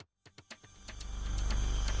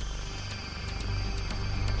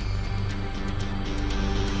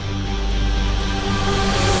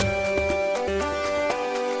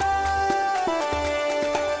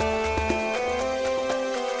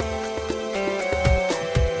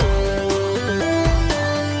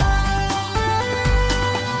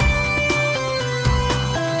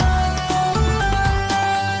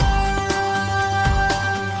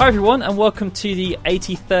everyone, and welcome to the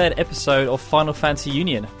 83rd episode of Final Fantasy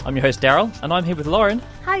Union. I'm your host Darryl, and I'm here with Lauren.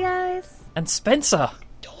 Hi guys. And Spencer.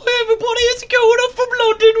 Hi everybody, how's it going? I'm from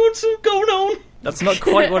London, what's going on? That's not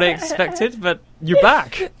quite what I expected, but you're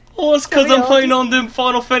back. Oh, it's because I'm playing on them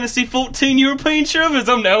Final Fantasy 14 European servers.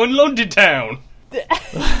 I'm now in London town.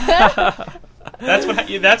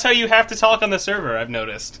 That's how you have to talk on the server, I've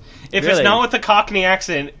noticed. If Really? it's not with a Cockney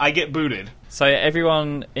accent, I get booted. So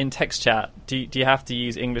everyone in text chat, do you have to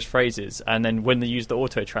use English phrases, and then when they use the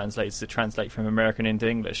auto-translates to translate from American into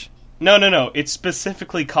English? No, it's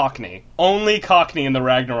specifically Cockney. Only Cockney in the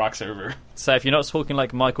Ragnarok server. So if you're not talking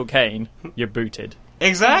like Michael Caine, you're booted.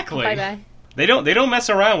 Exactly. Bye-bye. They don't mess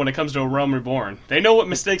around when it comes to A Realm Reborn. They know what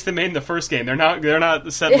mistakes they made in the first game. They're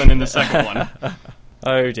not settling in the second one.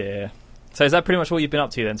 Oh dear. So is that pretty much all you've been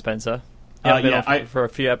up to then, Spencer? For a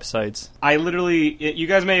few episodes. I literally, you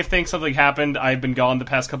guys may think something happened. I've been gone the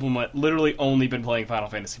past couple of months. Literally only been playing Final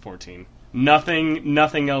Fantasy 14.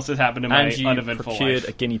 Nothing else has happened in my uneventful procured life.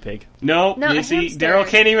 a guinea pig. No, you see, Darryl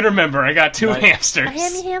can't even remember. I got two hamsters. A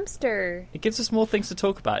hammy hamster. It gives us more things to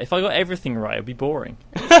talk about. If I got everything right, it'd be boring.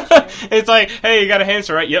 It's like, hey, you got a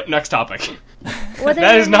hamster, right? Yep, next topic.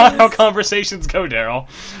 That is not how conversations go, Darryl.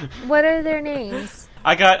 What are their names?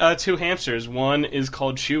 I got two hamsters. One is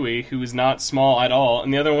called Chewy, who is not small at all,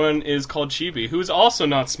 and the other one is called Chibi, who is also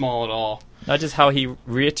not small at all. That's just how he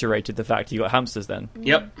reiterated the fact you got hamsters then.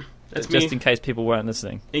 Yep. That's just me. in case people weren't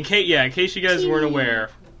listening. In case you guys weren't aware,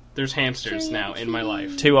 there's hamsters now in my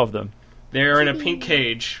life. 2 of them. They're in a pink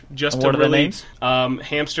cage, just And to what are their really names?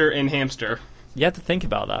 Hamster and Hamster. You have to think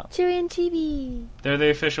about that. Chewy and Chibi. They're the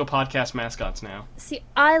official podcast mascots now. See,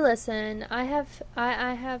 I listen. I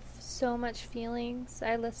have so much feelings.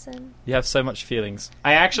 I listen. You have so much feelings.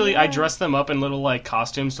 I dressed them up in little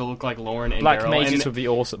costumes to look like Lauren and Black Darryl. mages would be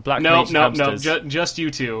awesome. Black No, mages hamsters. just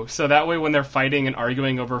you two. So that way when they're fighting and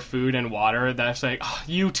arguing over food and water, that's like, oh,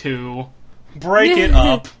 you two, break it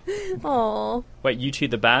up. Aww. Wait, you two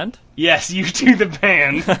the band? Yes, you two the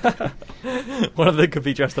band. One of them could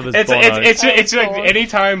be dressed up as It's Bono. it's like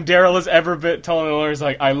anytime Darryl has ever been telling Lauren, he's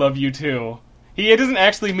like, I love you too. It doesn't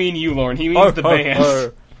actually mean you, Lauren. He means the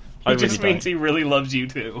band. He just means he really loves you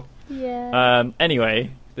too. Yeah.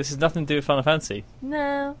 Anyway, this has nothing to do with Final Fantasy.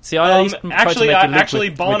 No. See, I at least tried to make a link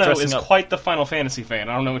with Bono dressing is up. quite the Final Fantasy fan.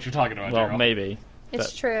 I don't know what you're talking about, Well, Darryl. maybe.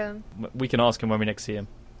 It's true. We can ask him when we next see him.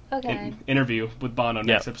 Okay. Interview with Bono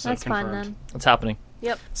next episode. That's confirmed. fine then. It's happening.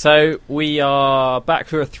 Yep. So we are back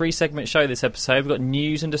for a 3-segment show this episode. We've got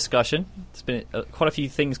news and discussion. There's been quite a few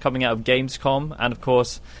things coming out of Gamescom, and of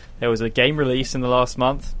course there was a game release in the last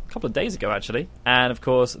month, a couple of days ago actually. And of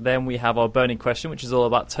course then we have our burning question, which is all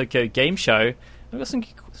about Tokyo Game Show. We've got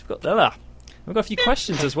a few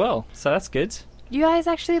questions as well, so that's good. You guys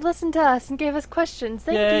actually listened to us and gave us questions.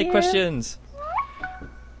 Thank you. Yay, questions!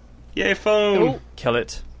 Yay, phone! Oh, kill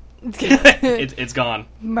it. It's gone.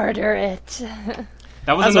 Murder it.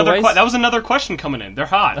 That was another question coming in. They're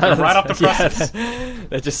hot. They're right off the presses.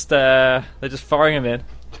 They're just firing them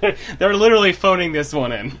in. They're literally phoning this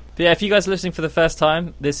one in. But yeah, if you guys are listening for the first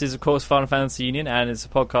time, this is of course Final Fantasy Union, and it's a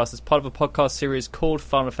podcast. It's part of a podcast series called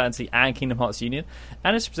Final Fantasy and Kingdom Hearts Union,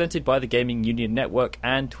 and it's presented by the Gaming Union Network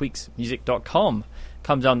and tweaksmusic.com.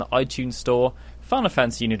 Comes down the iTunes Store,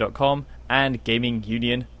 FinalFantasyUnion.com, and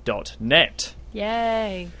GamingUnion.net.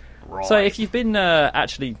 Yay. Right. So if you've been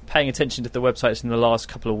actually paying attention to the websites in the last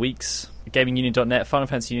couple of weeks, GamingUnion.net,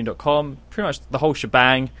 FinalFantasyUnion.com, pretty much the whole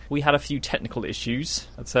shebang, we had a few technical issues.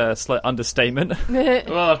 That's a slight understatement.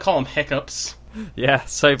 Well, I'll call them hiccups. Yeah,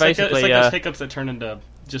 so basically... It's like those hiccups that turn into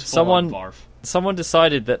just full-on barf. Someone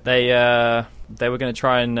decided that they were going to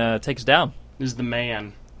try and take us down. This is the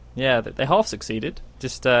man. Yeah, they half succeeded.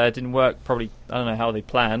 Just didn't work, probably, I don't know how they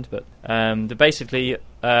planned, but basically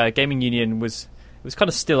Gaming Union was kind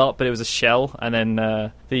of still up, but it was a shell, and then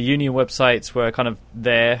the Union websites were kind of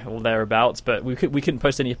there or thereabouts, but we couldn't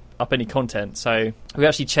post any content, so we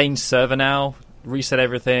actually changed server now, reset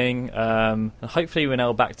everything, and hopefully we're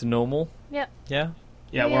now back to normal. Yep. Yeah?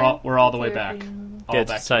 Yeah, we're all the way back. Good.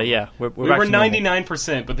 Back so yeah, we're we back were to normal.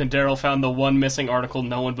 99%, but then Darryl found the one missing article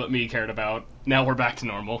no one but me cared about. Now we're back to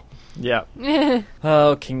normal. Yeah.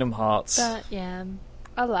 Oh, Kingdom Hearts. But yeah,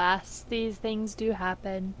 alas, these things do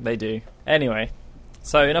happen. They do. Anyway,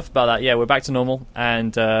 so enough about that. Yeah, we're back to normal,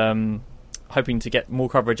 and hoping to get more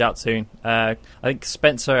coverage out soon. I think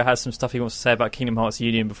Spencer has some stuff he wants to say about Kingdom Hearts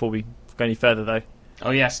Union before we go any further, though.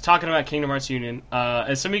 Oh yes, talking about Kingdom Hearts Union.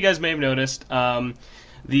 As some of you guys may have noticed,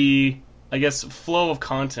 the, I guess, flow of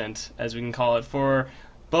content, as we can call it, for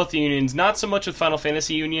both the unions, not so much with Final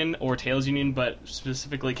Fantasy Union or Tales Union, but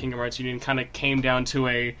specifically Kingdom Hearts Union, kind of came down to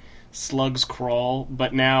a slug's crawl.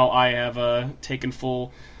 But now I have taken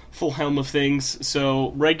full full helm of things.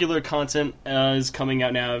 So regular content is coming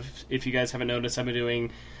out now. If you guys haven't noticed, I've been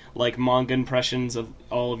doing like manga impressions of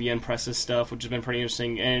all of Yen Press's stuff, which has been pretty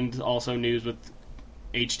interesting, and also news with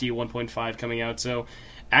HD 1.5 coming out. So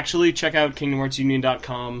actually check out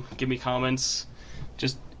KingdomHeartsUnion.com. Give me comments.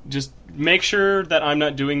 Just make sure that I'm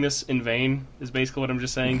not doing this in vain, is basically what I'm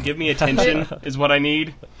just saying. Give me attention is what I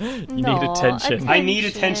need. You need attention. I need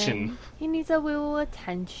attention. He needs a little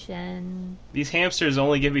attention. These hamsters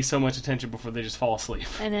only give me so much attention before they just fall asleep.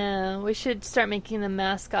 I know. We should start making them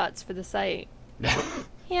mascots for the site.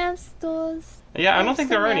 Hamsters. Yeah, I don't think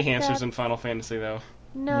there are any hamsters in Final Fantasy, though.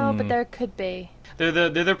 No, but there could be. They're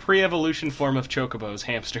the pre-evolution form of chocobos,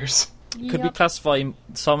 hamsters. Could we classify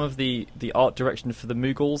some of the art direction for the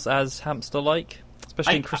Moogles as hamster-like?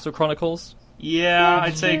 Especially in Crystal Chronicles? Yeah,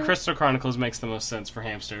 I'd say Crystal Chronicles makes the most sense for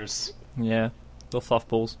hamsters. Yeah, little fluff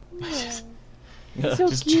balls. Yeah. So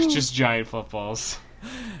just giant footballs.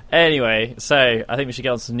 Anyway, so I think we should get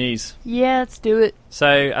on to some news. Yeah, let's do it. So,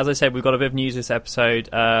 as I said, we've got a bit of news this episode,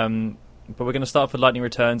 but we're going to start with Lightning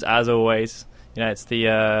Returns, as always. You know, it's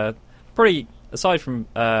the pretty... Aside from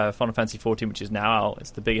Final Fantasy XIV, which is now out,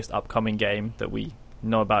 it's the biggest upcoming game that we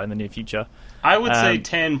know about in the near future. I would say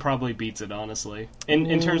 10 probably beats it, honestly,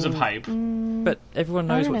 in terms of hype. But everyone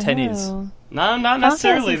knows what 10 is. No, not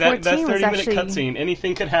necessarily. That 30-minute actually... cutscene,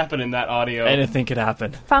 anything could happen in that audio. Anything could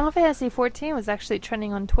happen. Final Fantasy XIV was actually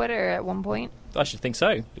trending on Twitter at one point. I should think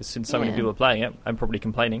so, since so many people are playing it. I'm probably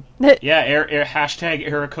complaining. Yeah, hashtag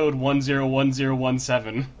error code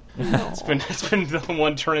 101017. It's been the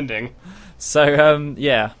one trending. So,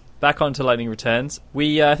 yeah, back onto Lightning Returns.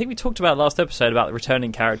 I think we talked about last episode about the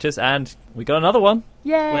returning characters, and we got another one.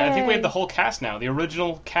 Yay! Wait, I think we have the whole cast now. The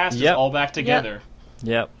original cast is all back together.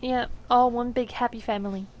 Yep. All one big happy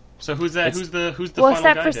family. So who's that? Who's the well, final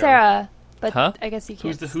except guy for there? Sarah. But I guess you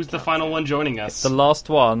can't. Who's the final one joining us? The last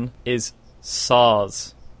one is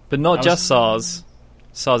Sazh. But not just Sazh.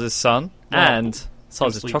 Sazh's son, and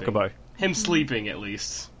Sazh's Chocobo. Him sleeping, at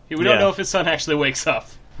least. We don't know if his son actually wakes up.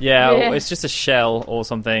 Yeah, it's just a shell or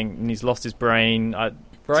something, and he's lost his brain,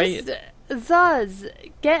 right? Zaz,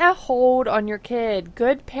 get a hold on your kid.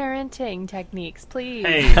 Good parenting techniques, please.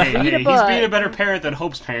 Hey, Read a book. He's being a better parent than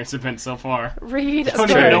Hope's parents have been so far. Read a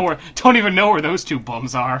book. Don't even know where those two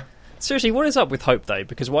bums are. Seriously, what is up with Hope, though?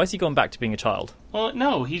 Because why has he gone back to being a child? Well,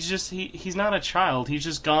 no, he's not a child. He's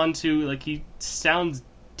just gone to, he sounds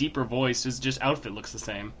deeper voiced, his just outfit looks the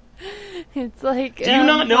same. It's like... Do you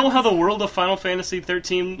not know how the world of Final Fantasy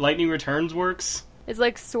XIII Lightning Returns works? It's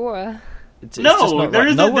like Sora. There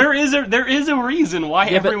is a reason why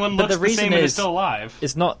everyone looks the same and is still alive.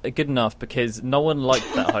 It's not good enough because no one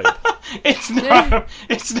liked that Hope. It's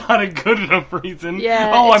not a good enough reason.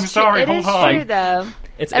 Yeah, I'm sorry, hold on. It's true, though.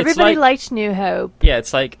 Everybody liked New Hope. Yeah,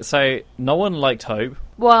 it's like, so no one liked Hope.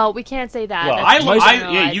 Well, we can't say that.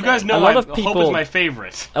 Well, you guys know Hope is my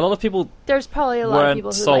favorite. A lot of people There's probably a lot of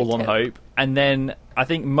people who sold liked on Hope. And then I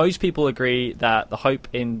think most people agree that the Hope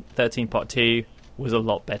in 13 Part 2 was a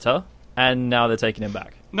lot better. And now they're taking him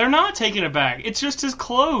back. They're not taking it back. It's just his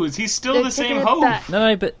clothes. He's still the same Hope.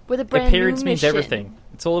 No, but with a brand appearance new means mission. everything.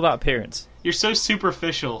 It's all about appearance. You're so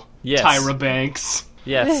superficial, yes. Tyra Banks.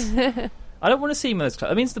 Yes. I don't want to see him in those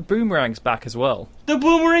clothes. I mean, it's the boomerang's back as well. The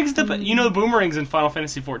boomerang's the boomerang's in Final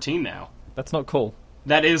Fantasy XIV now. That's not cool.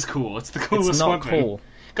 That is cool. It's the coolest It's not weapon. cool.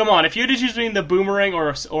 Come on, if you had to choose between the boomerang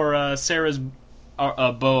or Sarah's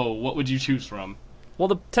bow, what would you choose from?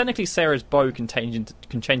 Well, technically Sarah's bow can change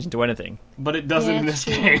into anything. But it doesn't in this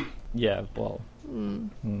game. Yeah, well.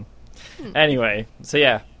 Anyway, so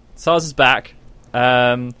yeah, Sazh is back.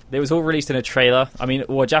 It was all released in a trailer. I mean,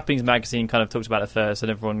 a Japanese magazine kind of talked about it first, and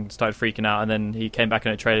everyone started freaking out. And then he came back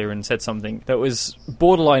in a trailer and said something that was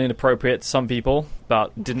borderline inappropriate to some people,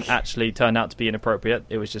 but didn't actually turn out to be inappropriate.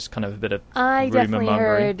 It was just kind of a bit of I rumor definitely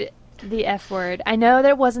mongering. heard the F word. I know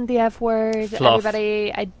there wasn't the F word. Fluff.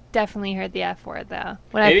 Everybody, I definitely heard the F word though.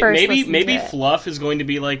 When I first listened maybe to it. fluff is going to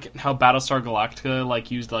be like how Battlestar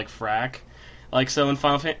Galactica used frack. So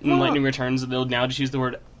in Lightning Returns, they'll now just use the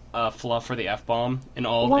word fluff for the F-bomb in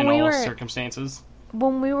all circumstances.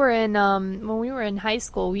 When we were in high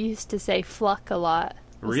school, we used to say fluck a lot.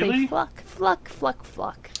 We'll really? Say fluck.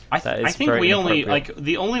 I think we only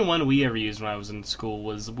the only one we ever used when I was in school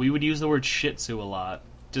was we would use the word shih tzu a lot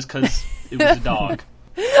just because it was a dog.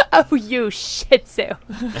 Oh, you shih tzu.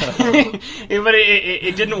 But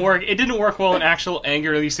it didn't work. It didn't work well in actual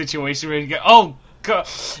angrily situation where you go, oh god,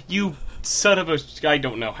 you son of a... I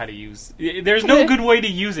don't know how to use... There's no good way to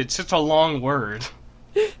use it. It's just a long word.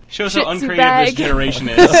 Shows how uncreative this generation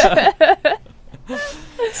is.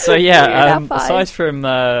 So yeah, aside from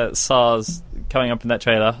Sazh coming up in that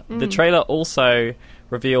trailer, the trailer also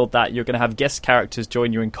revealed that you're going to have guest characters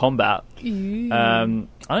join you in combat. I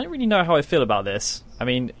don't really know how I feel about this. I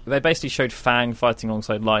mean, they basically showed Fang fighting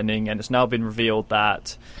alongside Lightning, and it's now been revealed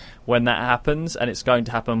that when that happens, and it's going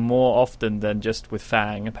to happen more often than just with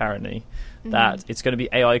Fang, apparently, that it's going to be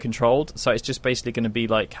AI controlled, so it's just basically going to be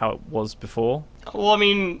like how it was before. Well, I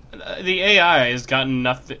mean, the AI has gotten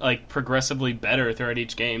progressively better throughout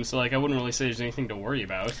each game, so I wouldn't really say there's anything to worry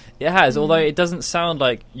about. It has, although it doesn't sound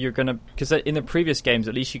like you're going to... Because in the previous games,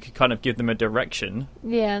 at least you could kind of give them a direction.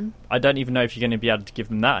 Yeah. I don't even know if you're going to be able to give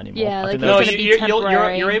them that anymore. Yeah, I think No, it's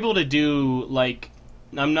temporary. you're able to do,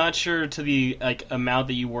 I'm not sure to the amount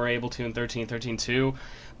that you were able to in 13.2,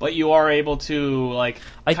 but you are able to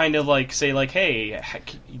say hey,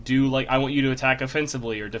 I want you to attack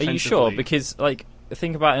offensively or defensively. Are you sure? Because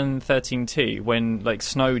think about in 13.2 when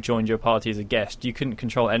Snow joined your party as a guest, you couldn't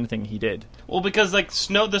control anything he did. Well, because the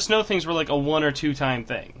snow things were a 1 or 2 time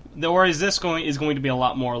thing. Whereas this is going to be a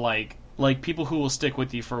lot more like people who will stick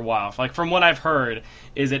with you for a while. From what I've heard,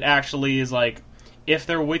 is it actually is if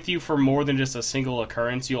they're with you for more than just a single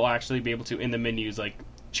occurrence, you'll actually be able to in the menus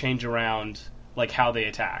change around how they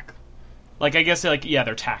attack. I guess their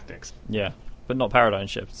tactics. Yeah, but not paradigm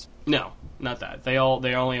shifts. No, not that. They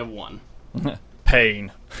only have one.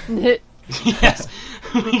 Pain. Yes.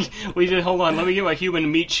 we did. Hold on. Let me get my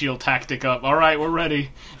human meat shield tactic up. All right, we're ready.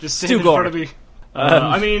 Just stand in front of me.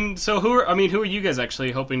 Who are you guys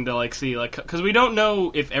actually hoping to see? Because we don't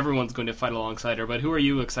know if everyone's going to fight alongside her, but who are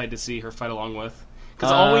you excited to see her fight along with?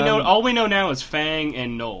 Because all we know now is Fang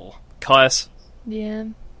and Noel. Caius. Yeah.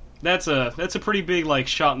 That's a pretty big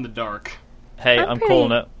shot in the dark. Hey, I'm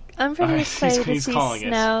calling it. I'm pretty excited to see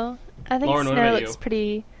Snow. I think Lauren, Snow looks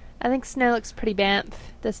pretty. I think Snow looks pretty bamf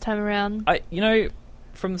this time around.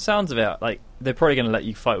 From the sounds of it, they're probably going to let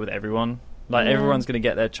you fight with everyone. Everyone's going to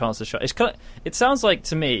get their chance to shot. It sounds like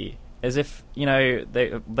to me as if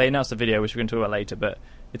they announced a video which we're going to talk about later, but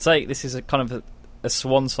it's this is a kind of a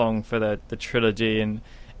swan song for the trilogy, and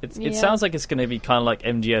it sounds like it's going to be kind of like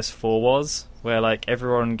MGS4 was, where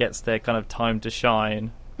everyone gets their kind of time to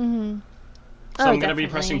shine. Mm-hmm. So I'm going to be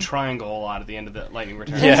pressing triangle a lot at the end of the Lightning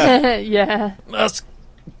Return. Yeah. Yeah. Must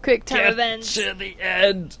quick time get events. to the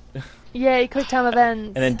end. Yay, quick time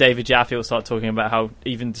events. And then David Jaffe will start talking about how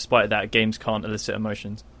even despite that, games can't elicit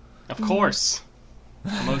emotions. Of course.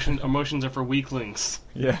 Emotions are for weaklings.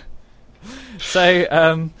 Yeah.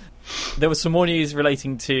 So, there was some more news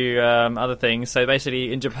relating to other things. So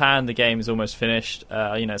basically, in Japan, the game is almost finished.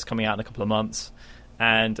 It's coming out in a couple of months.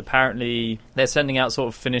 And apparently, they're sending out sort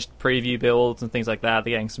of finished preview builds and things like that.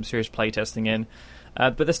 They're getting some serious playtesting in.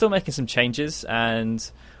 But they're still making some changes. And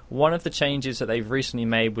one of the changes that they've recently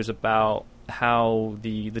made was about how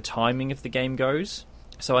the timing of the game goes.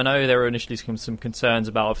 So I know there were initially some concerns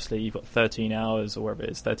about, obviously, you've got 13 hours or whatever it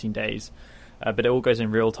is, 13 days. But it all goes in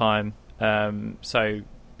real time. So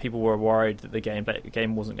people were worried that the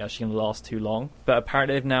game wasn't actually going to last too long. But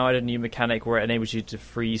apparently they've now added a new mechanic where it enables you to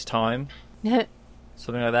freeze time.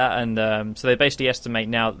 Something like that. And so they basically estimate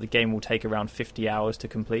now that the game will take around 50 hours to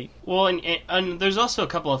complete. Well, and there's also a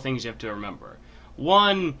couple of things you have to remember.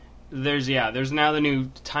 One, there's now the new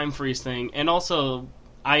time freeze thing. And also,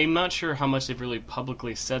 I'm not sure how much they've really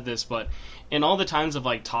publicly said this, but in all the times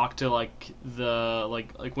I've talked to when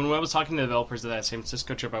I was talking to the developers of that San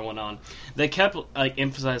Francisco trip I went on, they kept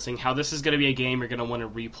emphasizing how this is going to be a game you're going to want to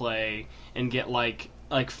replay and get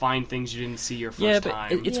find things you didn't see your first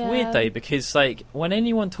time. But it's weird though, because when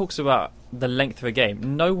anyone talks about the length of a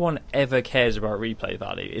game, no one ever cares about replay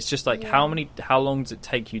value. It's just how long does it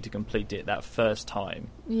take you to complete it that first time?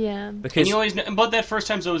 Yeah. Because and you always but that first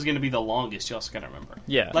time's always going to be the longest. You also got to remember.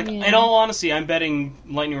 Yeah. In all honesty, I'm betting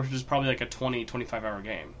Lightning Return is probably a 20-25 hour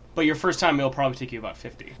game. But your first time, it'll probably take you about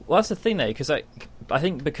 50. Well, that's the thing, though, because I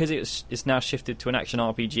think because it's now shifted to an action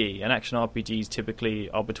RPG, and action RPGs typically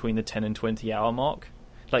are between the 10 and 20 hour mark.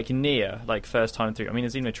 Like Nier, first time through. I mean,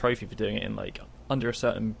 there's even a trophy for doing it in under a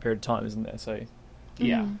certain period of time, isn't there? So,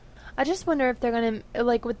 yeah. I just wonder if they're going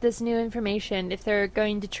to, with this new information, if they're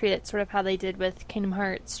going to treat it sort of how they did with Kingdom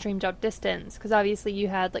Hearts Stream Drop Distance, because obviously you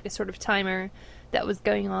had a sort of timer that was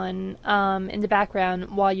going on in the background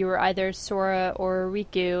while you were either Sora or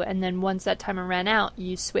Riku, and then once that timer ran out,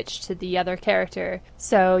 you switched to the other character.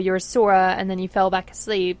 So you were Sora, and then you fell back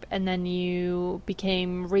asleep, and then you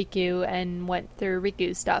became Riku and went through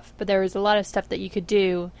Riku's stuff. But there was a lot of stuff that you could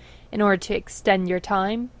do in order to extend your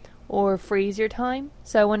time or freeze your time.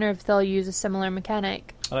 So I wonder if they'll use a similar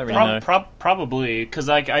mechanic. I don't really know. Probably, because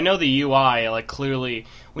I know the UI, clearly,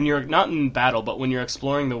 when you're not in battle, but when you're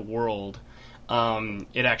exploring the world,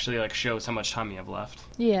 it actually shows how much time you have left.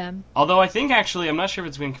 Yeah. Although I think I'm not sure if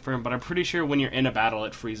it's been confirmed, but I'm pretty sure when you're in a battle,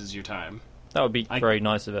 it freezes your time. That would be very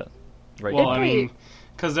nice of it. Very Well, good. I mean,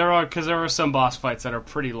 because there are some boss fights that are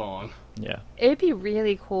pretty long. Yeah. It'd be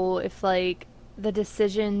really cool if, like, the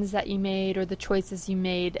decisions that you made or the choices you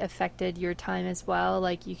made affected your time as well.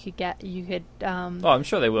 Like, you could Oh, I'm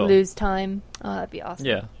sure they will. lose time. Oh, that'd be awesome.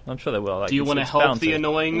 Yeah, I'm sure they will. Like, Do you want to it's help bound the to.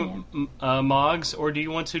 annoying Mogs, or do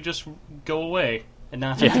you want to just go away and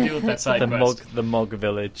not have to deal with that side quest? The Mog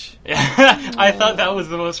village. I thought that was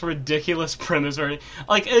the most ridiculous premise.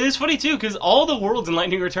 Like, it is funny too, because all the worlds in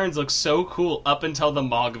Lightning Returns look so cool up until the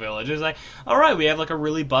Mog village. It's like, all right, we have like a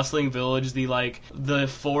really bustling village. The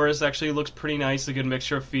forest actually looks pretty nice, a good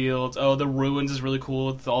mixture of fields. Oh, the ruins is really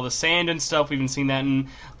cool with all the sand and stuff. We haven't seen that in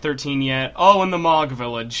 13 yet. Oh, and the Mog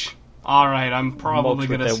village. All right, I'm probably Mogs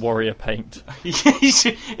with gonna. their warrior paint.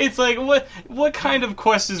 It's like, what kind of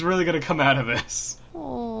quest is really gonna come out of this?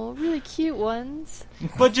 Oh, really cute ones.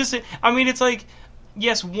 But just, I mean, it's like,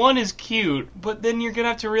 yes, one is cute, but then you're gonna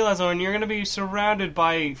have to realize, and you're gonna be surrounded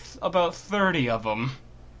by about 30 of them.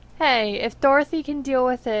 Hey, if Dorothy can deal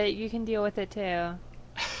with it, you can deal with it too.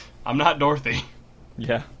 I'm not Dorothy.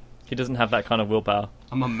 Yeah, he doesn't have that kind of willpower.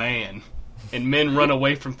 I'm a man. And men run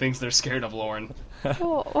away from things they're scared of, Lauren.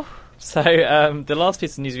 Oh. So, the last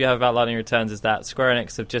piece of news we have about Lightning Returns is that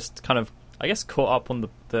Square-Enix have just kind of, I guess, caught up on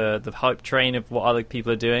the hype train of what other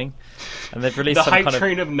people are doing. And they've released The some hype kind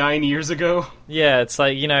train of 9 years ago. Yeah, it's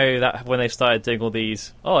like, that when they started doing all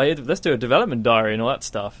these, let's do a development diary and all that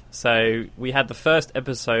stuff. So, we had the first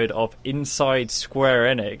episode of Inside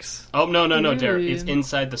Square-Enix. Oh, no, Darryl. It's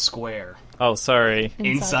Inside the Square. Oh, sorry.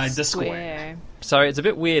 Inside the Square. So, it's a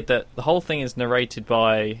bit weird that the whole thing is narrated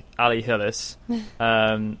by Ali Hillis,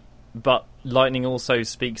 but Lightning also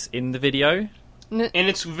speaks in the video. And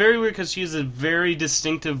it's very weird because she has a very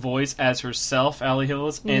distinctive voice as herself, Ali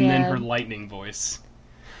Hillis, and then her Lightning voice.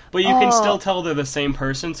 But you can still tell they're the same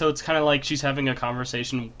person, so it's kind of like she's having a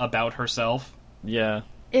conversation about herself. Yeah.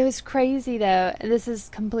 It was crazy, though. This is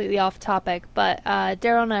completely off topic, but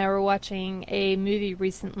Darryl and I were watching a movie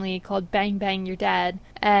recently called Bang Bang Your Dad,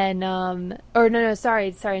 and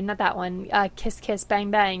sorry, not that one. Kiss Kiss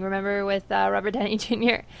Bang Bang. Remember with Robert Downey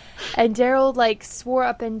Jr. And Darryl swore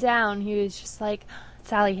up and down. He was just like,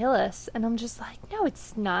 "It's Ali Hillis," and I'm just like, "No,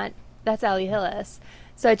 it's not. That's Ali Hillis."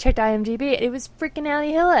 So I checked IMDb. It was freaking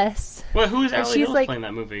Ali Hillis. Well, who is Ali Hillis like, playing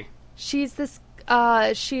that movie? She's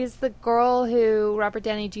she's the girl who Robert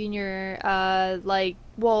Downey Jr.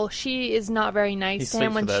 She is not very nice to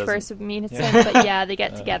him when she first meets him, but yeah, they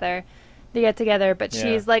get together. But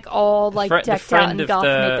she's all decked out in golf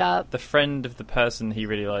makeup. The friend of the person he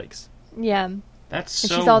really likes. Yeah. That's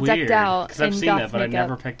so she's all weird. decked out because I've in seen goth that, but I makeup.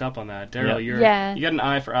 never picked up on that. Darryl, you got an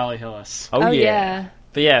eye for Ali Hillis. Oh yeah.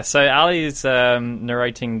 But yeah, so Ali's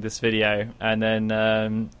narrating this video, and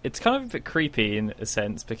then it's kind of a bit creepy in a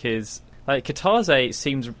sense because Katase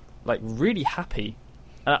seems really happy.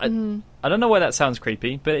 I don't know why that sounds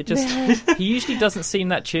creepy, but it just he usually doesn't seem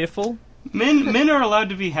that cheerful. Men are allowed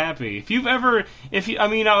to be happy.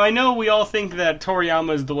 I know we all think that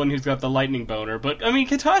Toriyama is the one who's got the lightning boner, but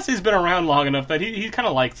Katase's been around long enough that he kind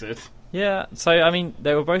of likes it. Yeah, so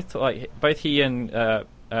they were both he and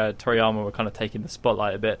Toriyama were kind of taking the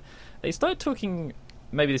spotlight a bit. They started talking.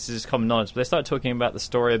 Maybe this is just common knowledge, but they started talking about the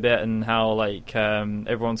story a bit and how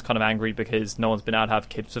everyone's kind of angry because no one's been able to have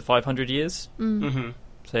kids for 500 years. Mm-hmm.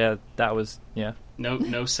 So yeah, that was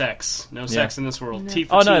No sex in this world. No. T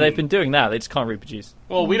for Oh no, teen. they've been doing that. They just can't reproduce.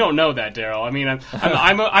 Well, we don't know that, Darryl.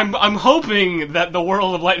 I'm hoping that the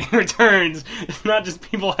world of Lightning Returns is not just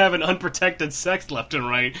people having unprotected sex left and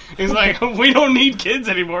right. It's like we don't need kids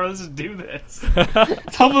anymore. Let's just do this.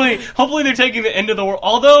 Hopefully they're taking the end of the world.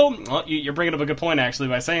 Although you're bringing up a good point actually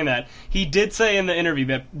by saying that. He did say in the interview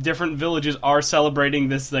that different villages are celebrating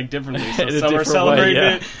this differently. So some are celebrating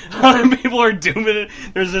it, other people are dooming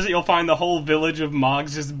it. You'll find the whole village of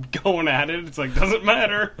Mogs just going at it. It's doesn't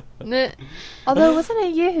matter. Although, wasn't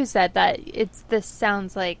it you who said that this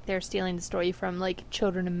sounds like they're stealing the story from,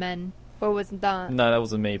 Children of Men? Or wasn't that? No, that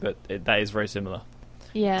wasn't me, but that is very similar.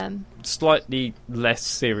 Yeah. Slightly less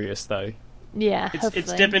serious, though. Yeah,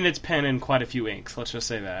 it's dipping its pen in quite a few inks, let's just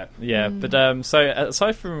say that. Yeah, but so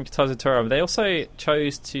aside from Katase Toriyama, they also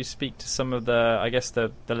chose to speak to some of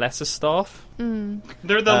the lesser staff.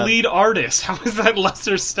 They're the lead artists. How is that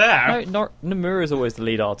lesser staff? No, Nomura's always the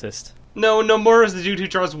lead artist. No, Nomura's the dude who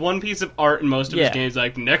draws one piece of art in most of his games.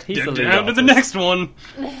 Next, he's the lead down to the artist. next one.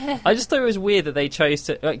 I just thought it was weird that they chose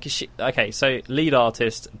to... so lead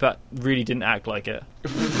artist, but really didn't act like it.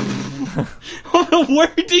 Where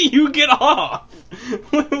do you get off?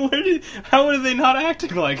 How are they not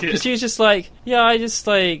acting like it? Because she was just I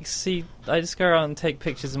just go around and take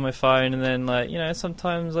pictures on my phone, and then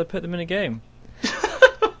sometimes I put them in a game.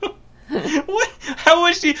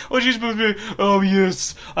 was she supposed to be? Oh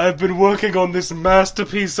yes, I've been working on this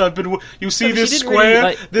masterpiece. You see this square,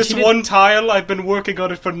 really, this one tile. I've been working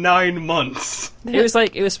on it for 9 months. It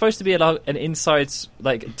was supposed to be an inside,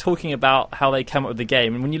 like, talking about how they came up with the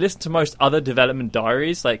game. And when you listen to most other development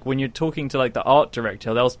diaries, like when you're talking to like the art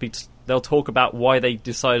director, they'll talk about why they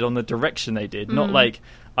decided on the direction they did, not like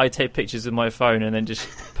I take pictures with my phone and then just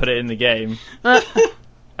put it in the game.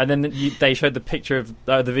 And then they showed the picture of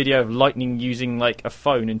the video of Lightning using like a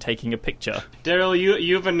phone and taking a picture. Darryl,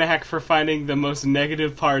 you have a knack for finding the most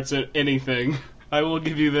negative parts of anything. I will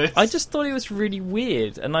give you this. I just thought it was really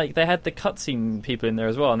weird, and like they had the cutscene people in there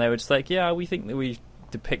as well, and they were just like, "Yeah, we think that we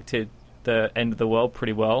depicted the end of the world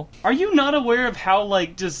pretty well." Are you not aware of how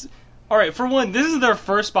like just? All right, for one, this is their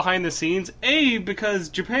first behind the scenes. A, because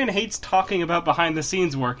Japan hates talking about behind the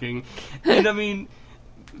scenes working, and I mean.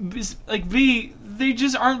 Like, B, they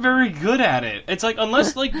just aren't very good at it. It's like,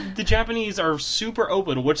 unless, like, the Japanese are super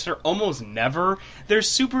open, which they're almost never, they're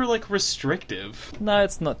super, like, restrictive. No,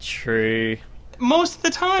 it's not true. Most of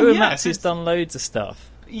the time, yes. Uematsu's done loads of stuff.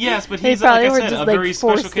 Yes, but he's, like I said, a very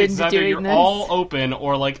special case. Either you're this. all open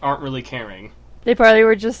or, like, aren't really caring. They probably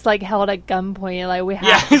were just like held at gunpoint, like we have.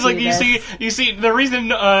 Yeah, to he's like, this. you see, the reason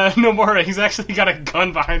Nomura, he's actually got a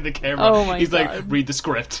gun behind the camera. Oh my he's God. Like, read the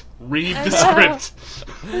script, script.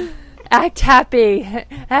 Act happy,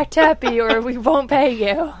 or we won't pay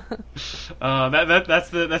you. That's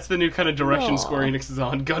the new kind of direction Square-Enix is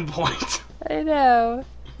on, gunpoint. I know.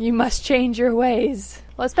 You must change your ways.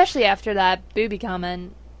 Well, especially after that booby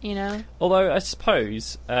comment, you know. Although I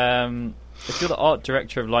suppose. If you're the art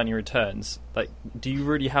director of Lightning Returns, like, do you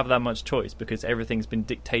really have that much choice? Because everything's been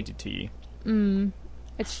dictated to you.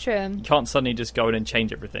 It's true. You can't suddenly just go in and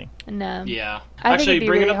change everything. No. Yeah. I Actually, think it'd be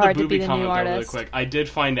bringing really up hard the to be booby the comment new there really artist. quick, I did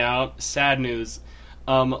find out, sad news,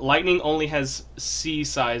 Lightning only has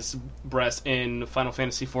C-size breasts in Final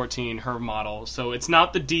Fantasy XIV, her model, so it's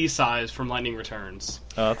not the D size from Lightning Returns.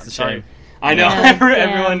 Oh, that's a shame. I know, Yeah,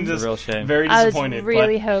 everyone It's is a real shame. very I was disappointed.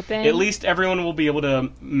 really but hoping. at least everyone will be able to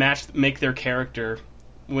make their character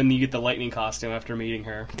when you get the Lightning costume after meeting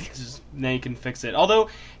her. Now you can fix it. Although,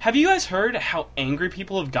 have you guys heard how angry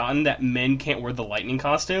people have gotten that men can't wear the Lightning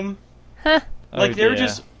costume? Huh. Like,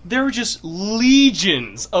 there were just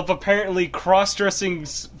legions of apparently cross-dressing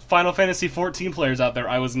Final Fantasy XIV players out there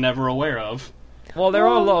I was never aware of. Well, there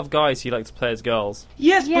are a lot of guys who like to play as girls.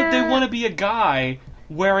 Yes, Yeah. but they want to be a guy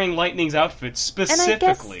wearing Lightning's outfit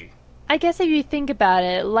specifically. I guess if you think about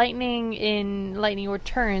it, Lightning in Lightning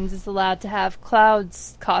Returns is allowed to have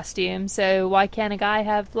Cloud's costume, so why can't a guy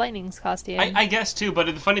have Lightning's costume? I guess, too, but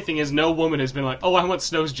the funny thing is no woman has been like, oh, I want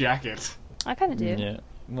Snow's jacket. I kind of do. Yeah.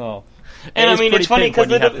 Well, And I is mean, it's funny pretty pink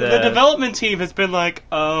because when the you have development team has been like,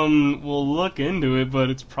 we'll look into it, but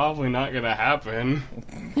it's probably not going to happen.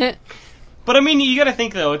 But I mean, you gotta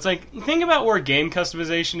think though, it's like, think about where game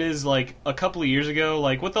customization is like a couple of years ago.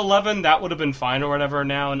 Like with 11, that would have been fine or whatever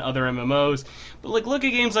now in other MMOs. But like, look at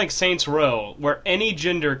games like Saints Row, where any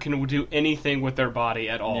gender can do anything with their body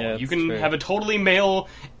at all. Yeah, you that's can true. have a totally male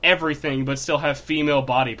everything, but still have female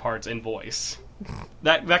body parts and voice.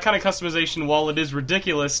 That kind of customization, while it is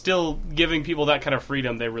ridiculous, still giving people that kind of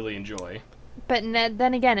freedom they really enjoy. But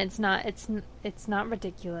then again, it's not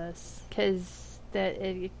ridiculous because that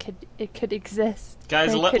it could exist.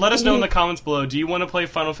 Guys, It let could us know in be. the comments below. Do you want to play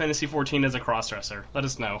Final Fantasy XIV as a crossdresser? Let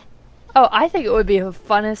us know. Oh, I think it would be the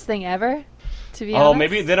funnest thing ever. To be honest. Oh,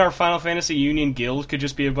 maybe then our Final Fantasy Union guild could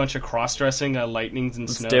just be a bunch of cross-dressing Lightnings and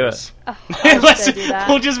Let's Snows. do it. Let's do that.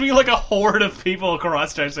 We'll just be like a horde of people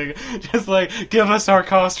cross-dressing. Just like, give us our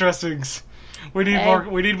cross-dressings. We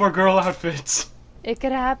need more girl outfits. It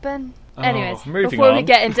could happen. Oh. Anyways, Moving before we on.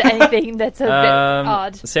 get into anything that's a bit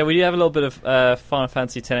odd. So we do have a little bit of Final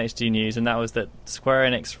Fantasy X HD news, and that was that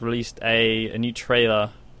Square-Enix released a new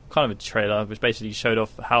trailer, kind of a trailer, which basically showed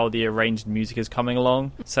off how the arranged music is coming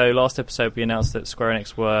along. So last episode we announced that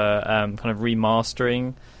Square-Enix were kind of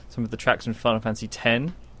remastering some of the tracks from Final Fantasy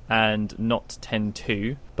X and not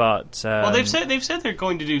 10-2, but Well, they've said they're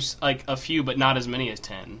going to do like a few, but not as many as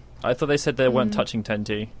 10. I thought they said they weren't touching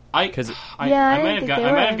 10-2. I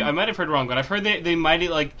might have heard wrong, but I've heard they might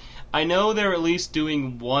like. I know they're at least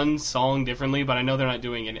doing one song differently, but I know they're not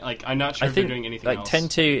doing any. Like, I'm not sure if they're doing anything like else.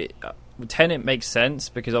 10-2, 10 it makes sense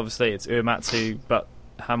because obviously it's Uematsu, but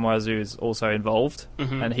Hamuazu is also involved,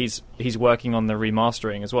 and he's working on the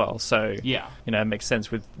remastering as well. So yeah, it makes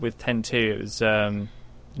sense with 10-2. It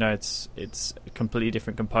was it's completely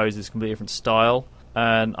different composers, completely different style,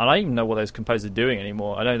 and I don't even know what those composers are doing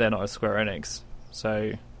anymore. I know they're not at Square-Enix,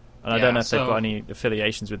 so. And I don't know if they've got any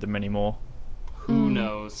affiliations with them anymore. Who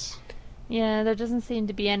knows? Yeah, there doesn't seem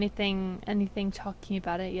to be anything talking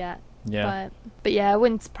about it yet. Yeah. But yeah, it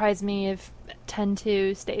wouldn't surprise me if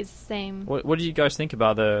 10-2 stays the same. What do you guys think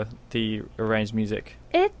about the arranged music?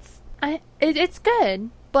 It's good,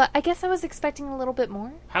 but I guess I was expecting a little bit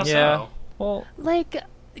more. How so? Well, Like,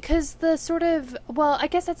 because the sort of, well, I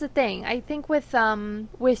guess that's the thing. I think with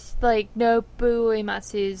like Nobu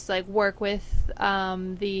Uematsu's like work with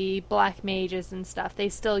the black mages and stuff, they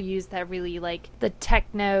still use that really like the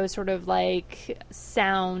techno sort of like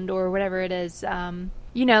sound or whatever it is.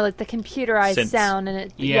 Like the computerized Synths. sound,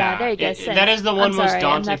 and there you go. That is the one most I'm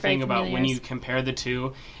daunting not very thing about when familiar. you compare the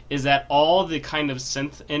two, is that all the kind of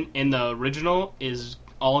synth in the original is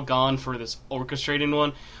all gone for this orchestrating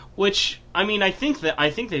one. Which, I mean, I think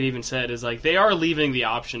they've even said is like they are leaving the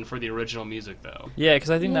option for the original music though. yeah, because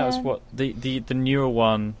I think that was what the newer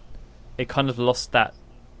one. It kind of lost that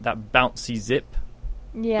bouncy zip.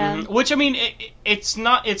 Yeah. Mm-hmm. Which, I mean, it's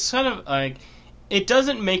not. It's kind of like it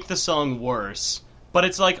doesn't make the song worse, but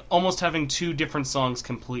it's like almost having two different songs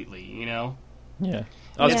completely. You know? Yeah,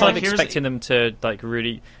 I was Yeah. kind of Like, here's- expecting them to like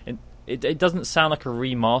really. It doesn't sound like a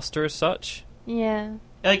remaster as such. Yeah.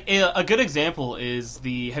 Like a good example is have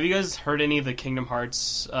you guys heard any of the Kingdom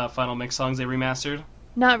Hearts Final Mix songs they remastered?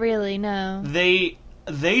 Not really, no. They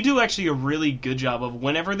do actually a really good job of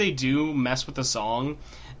whenever they do mess with the song,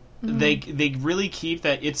 they really keep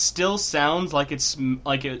that it still sounds like it's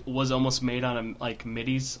like it was almost made on a like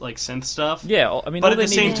MIDI's like synth stuff. Yeah, I mean, But all at they the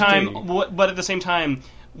same needed to time, do- but at the same time,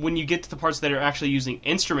 when you get to the parts that are actually using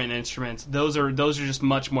instruments, those are just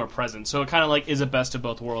much more present. So it kind of like is a best of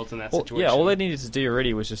both worlds in that situation. Yeah, all they needed to do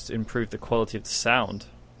really was just improve the quality of the sound.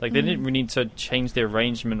 Like, they didn't really need to change the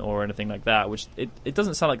arrangement or anything like that, which it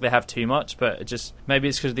doesn't sound like they have too much, but it just, maybe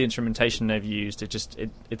it's because of the instrumentation they've used,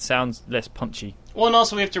 it sounds less punchy. Well, and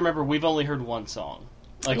also we have to remember we've only heard one song.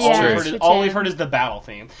 Like Yeah, all we've heard is the battle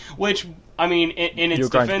theme, which I mean, in its You're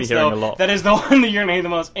going to be defense hearing though, a lot. that is the one that you're gonna hear the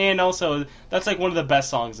most, and also that's like one of the best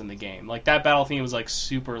songs in the game. Like that battle theme was like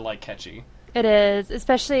super like catchy. It is,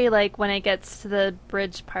 especially like when it gets to the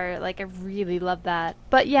bridge part. Like I really love that.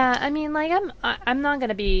 But yeah, I mean, like I'm not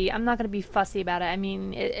gonna be fussy about it. I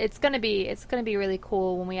mean, it's gonna be really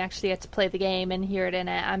cool when we actually get to play the game and hear it in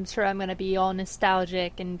it. I'm sure I'm gonna be all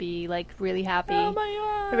nostalgic and be like really happy. Oh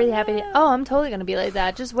my god! Really happy. Oh, I'm totally gonna be like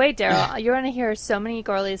that. Just wait, Darryl. You're gonna hear so many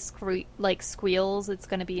girly squeals. It's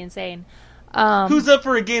gonna be insane. Who's up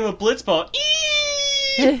for a game of Blitzball?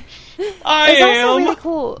 I It's also am. really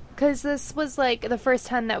cool because this was like the first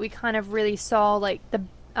time that we kind of really saw like the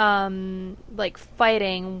like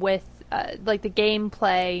fighting with like the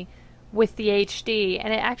gameplay with the HD,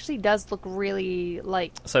 and it actually does look really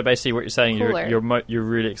like. So basically, what you're saying, cooler. you're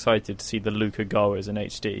really excited to see the Luca Goers in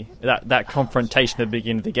HD. That confrontation at the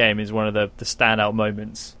beginning of the game is one of the standout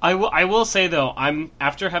moments. I will say though, I'm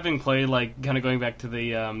after having played like kind of going back to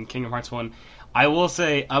the Kingdom Hearts one. I will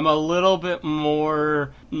say I'm a little bit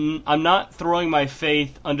more. I'm not throwing my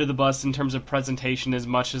faith under the bus in terms of presentation as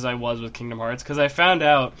much as I was with Kingdom Hearts, because I found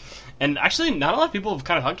out, and actually not a lot of people have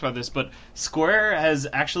kind of talked about this, but Square has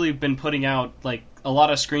actually been putting out like a lot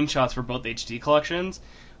of screenshots for both HD collections,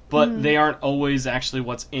 but they aren't always actually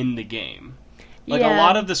what's in the game. Like a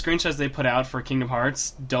lot of the screenshots they put out for Kingdom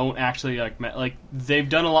Hearts don't actually like they've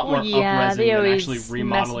done a lot more up-resing they than always actually mess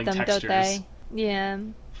remodeling with them, textures. Don't they? Yeah.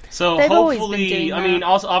 So They've always been hopefully, doing I mean, that.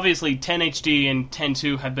 also obviously 10HD and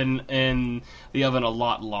 10.2 have been in the oven a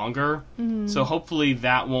lot longer. So hopefully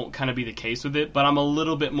that won't kind of be the case with it. But I'm a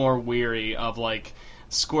little bit more weary of like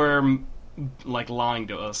Square like lying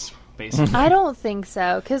to us, basically. I don't think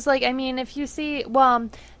so, because like I mean, if you see, well,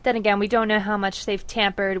 then again, we don't know how much they've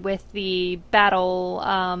tampered with the battle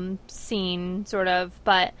scene, sort of,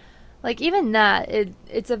 but. Like, even that,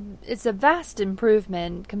 it's a vast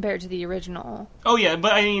improvement compared to the original. Oh yeah,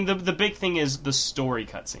 but I mean the big thing is the story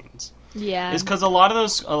cutscenes. Yeah. Is because a lot of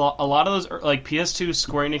those like PS2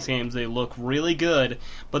 Square Enix games, they look really good,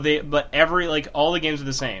 but every like all the games are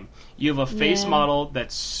the same. You have a face Yeah. model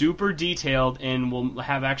that's super detailed and will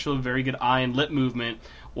have actual very good eye and lip movement,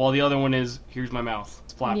 while the other one is here's my mouth,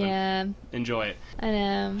 it's flapping. Yeah, Enjoy it. I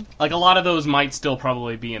know. Like a lot of those might still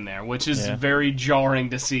probably be in there, which is Yeah. very jarring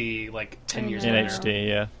to see. Like 10 years In later. HD,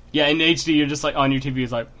 yeah. Yeah, in HD, you're just like on your TV,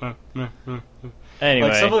 it's like. Anyway,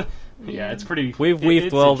 Like some of yeah, it's pretty. we've it's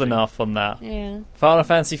dwelled interesting. enough on that. Yeah. Final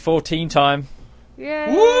Fantasy 14 time.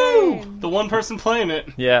 Yay! Woo! The one person playing it.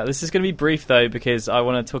 Yeah, this is going to be brief though because I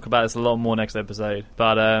want to talk about this a lot more next episode.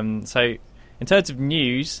 But so, in terms of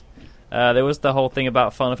news, there was the whole thing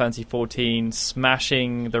about Final Fantasy 14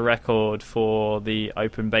 smashing the record for the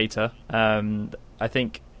open beta. I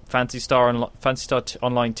think Phantasy Star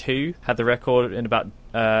Online 2 had the record in about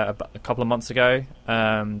a couple of months ago.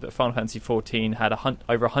 But Final Fantasy 14 had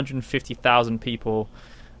over 150,000 people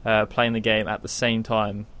playing the game at the same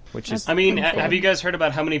time, which is... I mean, have you guys heard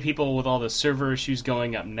about how many people with all the server issues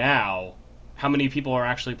going up now, how many people are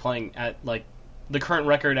actually playing at, like, the current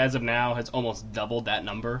record as of now has almost doubled that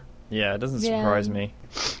number? Yeah, it doesn't surprise me.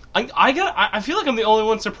 I feel like I'm the only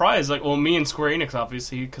one surprised. Like, well, me and Square-Enix,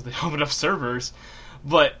 obviously, because they opened up servers.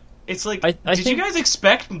 But it's like, did you guys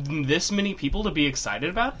expect this many people to be excited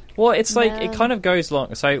about it? Well, it's like, it kind of goes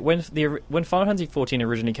along. So when Final Fantasy XIV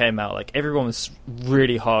originally came out, like, everyone was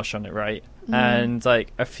really harsh on it, right? And,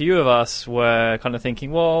 like, a few of us were kind of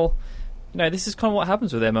thinking, well, you know, this is kind of what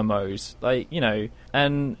happens with MMOs. Like, you know,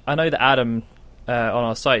 and I know that Adam... on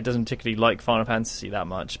our site doesn't particularly like Final Fantasy that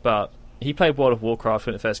much, but he played World of Warcraft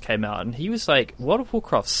when it first came out, and he was like, World of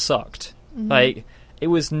Warcraft sucked. Like, it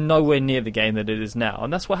was nowhere near the game that it is now,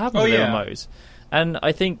 and that's what happens with MMOs. And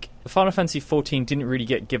I think Final Fantasy XIV didn't really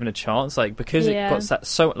get given a chance, like, because it got that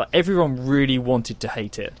so, like, everyone really wanted to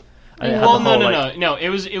hate it. No.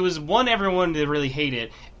 It was one, everyone did really hate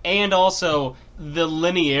it, and also the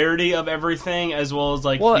linearity of everything, as well as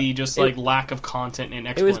lack of content and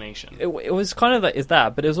explanation. It was kind of like is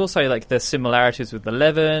that, but it was also like the similarities with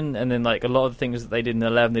 11, and then like a lot of the things that they did in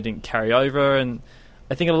 11 they didn't carry over, and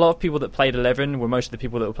I think a lot of people that played 11 were most of the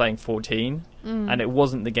people that were playing 14, and it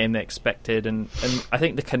wasn't the game they expected, and I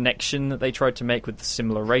think the connection that they tried to make with the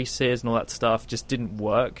similar races and all that stuff just didn't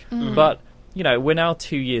work. But you know, we're now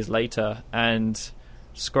 2 years later, and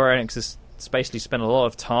Square Enix has basically spent a lot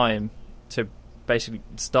of time to basically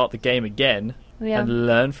start the game again and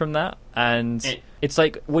learn from that. And it's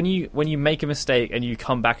like when you make a mistake and you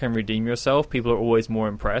come back and redeem yourself, people are always more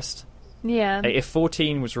impressed. Yeah. Like, if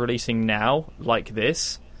 14 was releasing now like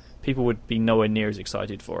this, people would be nowhere near as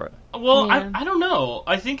excited for it. Well, I don't know.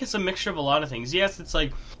 I think it's a mixture of a lot of things. Yes, it's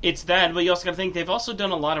like, it's that, but you also got to think they've also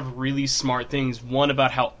done a lot of really smart things. One,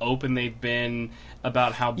 about how open they've been,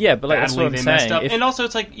 about how but like, that's badly what they I'm messed saying. up. And also,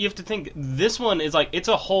 it's like, you have to think, this one is like, it's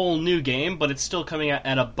a whole new game, but it's still coming out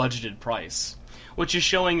at a budgeted price. Which is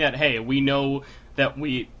showing that, hey, we know that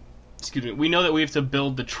we have to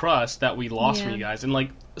build the trust that we lost from you guys. And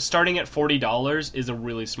like, starting at $40 is a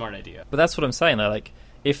really smart idea. But that's what I'm saying, though. Like,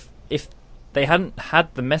 if they hadn't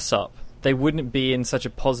had the mess up, they wouldn't be in such a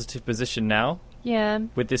positive position now. Yeah.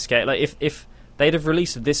 With this game, like if they'd have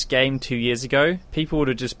released this game 2 years ago, people would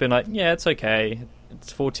have just been like, "Yeah, it's okay.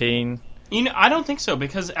 It's 14." You know, I don't think so,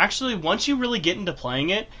 because actually, once you really get into playing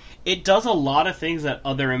it, it does a lot of things that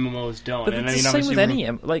other MMOs don't. But it's the same with any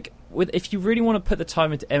if you really want to put the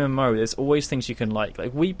time into MMO, there's always things you can like.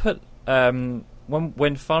 Like we put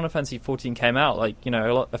when Final Fantasy XIV came out, like, you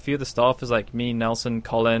know, a few of the staffers, like me, Nelson,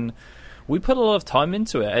 Colin, we put a lot of time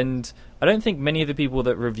into it, and I don't think many of the people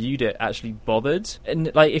that reviewed it actually bothered.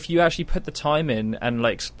 And like, if you actually put the time in and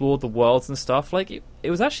like explored the worlds and stuff, like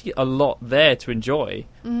it was actually a lot there to enjoy.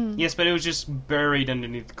 Yes, but it was just buried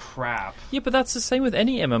underneath crap. Yeah, but that's the same with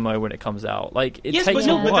any MMO when it comes out. Like, it takes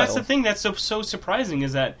a while. But that's the thing that's so surprising,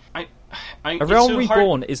 is that A Realm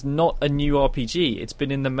Reborn is not a new RPG. It's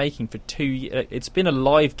been in the making for 2 years. It's been a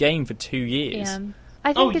live game for 2 years. Yeah.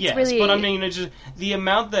 I think it's really... but I mean, it's just the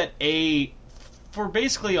amount that for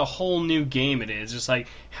basically a whole new game it is, just like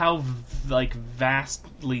how like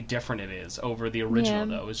vastly different it is over the original,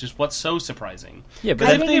 though, is just what's so surprising. Yeah,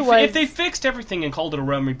 but if they fixed everything and called it A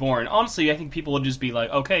Realm Reborn, honestly, I think people would just be like,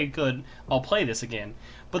 okay, good, I'll play this again.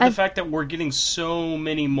 But the fact that we're getting so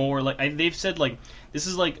many more, like they've said, like this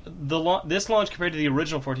is like this launch compared to the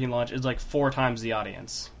original 14 launch is like 4 times the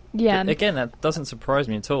audience. Yeah. But again, that doesn't surprise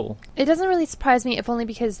me at all. It doesn't really surprise me, if only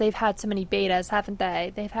because they've had so many betas, haven't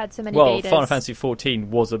they? They've had so many betas. betas. Final Fantasy XIV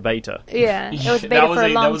was a beta. Yeah, it was a beta for a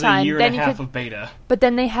long time. That was a year and a half of beta. But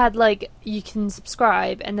then they had, like, you can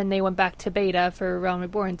subscribe, and then they went back to beta for Realm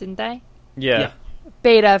Reborn, didn't they? Yeah.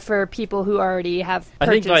 Beta for people who already have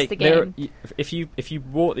purchased the game. If you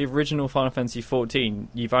bought the original Final Fantasy XIV,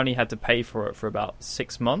 you've only had to pay for it for about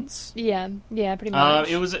 6 months. Yeah, pretty much.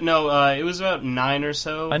 It was about 9 or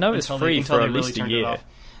so. I know it's free for at least a year.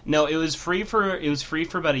 No, it was free for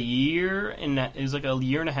about a year, and it was like a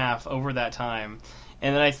year and a half over that time.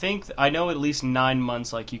 And then I know at least 9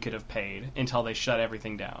 months, like, you could have paid until they shut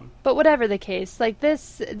everything down. But whatever the case, like,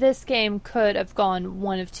 this game could have gone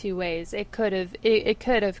one of 2 ways. It could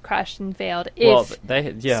have crashed and failed if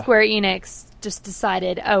Square Enix just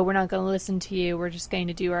decided, oh, we're not going to listen to you, we're just going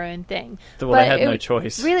to do our own thing. Well, they had no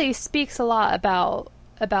choice. It really speaks a lot about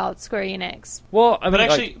Square Enix. Well, I mean, but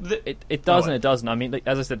actually, it does and it doesn't. I mean, like,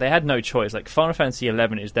 as I said, they had no choice. Like, Final Fantasy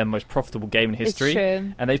XI is their most profitable game in history, it's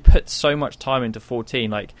true. And they've put so much time into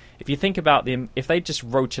 14. Like, if you think about if they just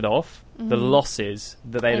wrote it off, the losses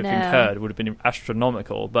that they'd have incurred would have been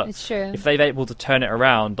astronomical. But it's true. If they're able to turn it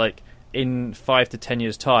around, like, in 5 to 10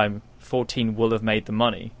 years' time, 14 will have made the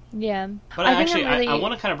money. Yeah. But I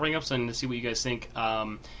want to kind of bring up something to see what you guys think.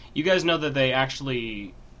 You guys know that they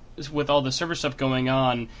actually, with all the server stuff going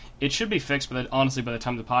on, it should be fixed, but honestly, by the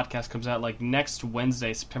time the podcast comes out, like next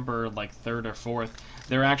Wednesday, September 3rd or 4th,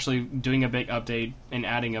 they're actually doing a big update and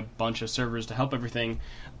adding a bunch of servers to help everything.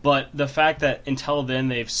 But the fact that until then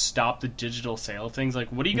they've stopped the digital sale of things,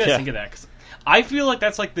 what do you guys think of that? 'Cause I feel like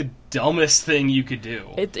that's the dumbest thing you could do.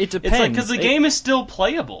 It depends. It's because the game is still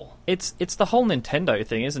playable. It's the whole Nintendo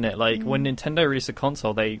thing, isn't it? When Nintendo released a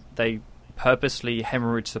console, they purposely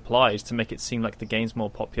hemorrhage supplies to make it seem like the game's more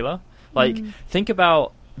popular. Think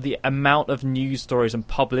about the amount of news stories and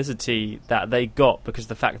publicity that they got because of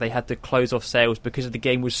the fact they had to close off sales because the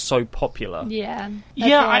game was so popular. Yeah.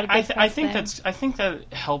 I think that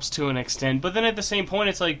helps to an extent, but then at the same point,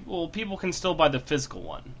 it's people can still buy the physical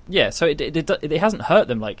one. Yeah, so it hasn't hurt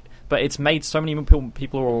them, but it's made so many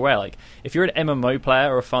people are aware. If you're an MMO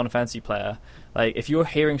player or a Final Fantasy player, if you're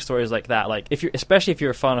hearing stories like that, especially if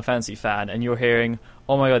you're a Final Fantasy fan and you're hearing,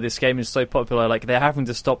 oh my god, this game is so popular, they're having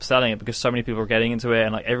to stop selling it because so many people are getting into it,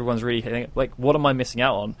 and everyone's really hitting it. What am I missing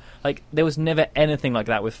out on? There was never anything like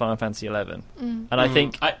that with Final Fantasy 11, and I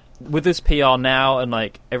think with this PR now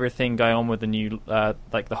and everything going on with the new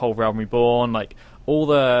the whole Realm Reborn, all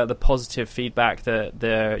the positive feedback that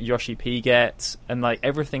the Yoshi P gets, and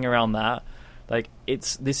everything around that.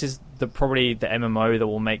 This is probably the MMO that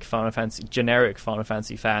will make generic Final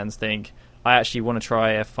Fantasy fans think, I actually want to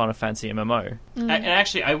try a Final Fantasy MMO. And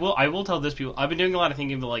actually, I will tell this people. I've been doing a lot of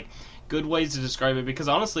thinking of good ways to describe it, because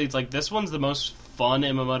honestly, it's this one's the most fun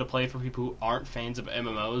MMO to play for people who aren't fans of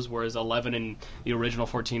MMOs, whereas 11 and the original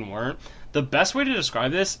 14 weren't. The best way to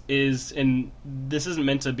describe this is, and this isn't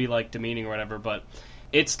meant to be demeaning or whatever, but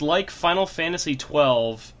it's like Final Fantasy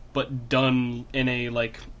 12. But done in a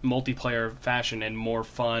multiplayer fashion and more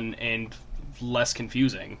fun and less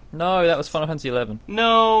confusing. No, that was Final Fantasy 11.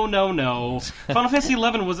 No. Final Fantasy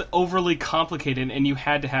 11 was overly complicated and you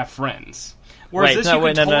had to have friends. Whereas no.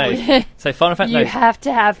 So Final Fantasy. You have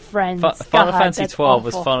to have friends. Final Fantasy 12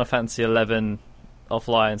 was Final Fantasy 11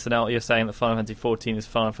 offline. So now you're saying that Final Fantasy 14 is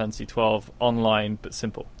Final Fantasy 12 online but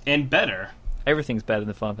simple and better. Everything's better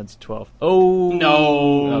than Final Fantasy 12. Oh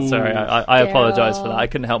no! Oh, sorry, I apologize for that. I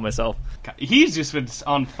couldn't help myself. He's just been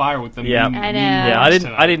on fire with them. Yeah, I know. Yeah,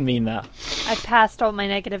 I didn't mean that. I passed all my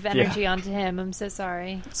negative energy onto him. I'm so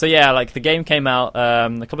sorry. So yeah, the game came out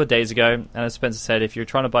a couple of days ago, and as Spencer said, if you're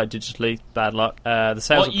trying to buy it digitally, bad luck. The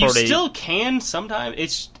sales are probably... you still can sometimes.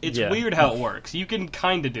 It's weird how it works. You can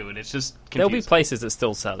kind of do it. It's just confusing. There'll be places that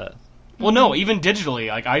still sell it. Well, no, even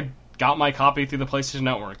digitally. I got my copy through the PlayStation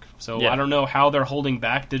Network, so I don't know how they're holding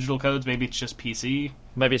back digital codes. Maybe it's just PC.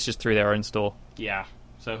 Maybe it's just through their own store. Yeah,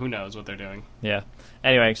 so who knows what they're doing. Yeah.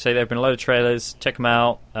 Anyway, so there have been a load of trailers. Check them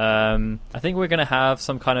out. I think we're going to have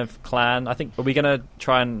some kind of clan. Are we going to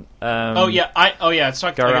try and... Let's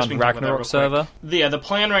talk. Go around Ragnarok server? Yeah, the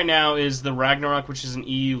plan right now is the Ragnarok, which is an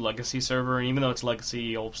EU Legacy server, and even though it's Legacy,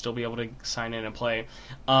 you'll still be able to sign in and play.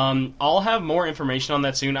 I'll have more information on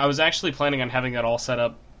that soon. I was actually planning on having that all set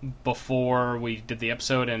up before we did the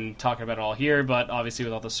episode and talking about it all here, but obviously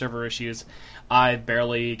with all the server issues, I've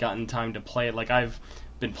barely gotten time to play it. I've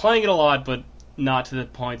been playing it a lot, but not to the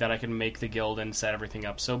point that I can make the guild and set everything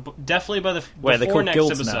up. So definitely before next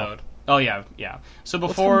episode. Now. Oh yeah. So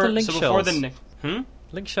before Link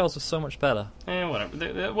shells are so much better. Whatever.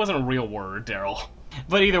 That wasn't a real word, Darryl.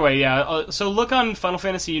 But either way, yeah. So look on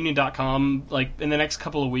FinalFantasyUnion.com. In the next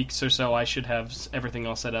couple of weeks or so, I should have everything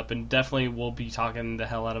all set up, and definitely we'll be talking the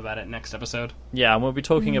hell out about it next episode. Yeah, and we'll be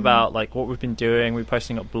talking about what we've been doing. We're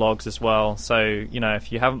posting up blogs as well. So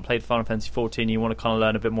if you haven't played Final Fantasy 14, you want to kind of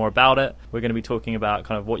learn a bit more about it. We're going to be talking about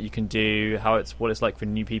kind of what you can do, what it's like for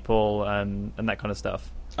new people, and that kind of stuff.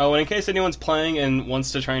 Oh, and in case anyone's playing and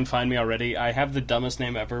wants to try and find me already, I have the dumbest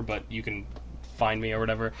name ever, but you can find me or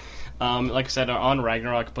whatever. Like I said, on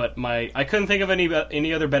Ragnarok, but I couldn't think of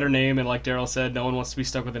any other better name, and like Darryl said, no one wants to be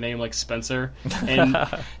stuck with a name like Spencer. And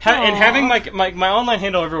and having my online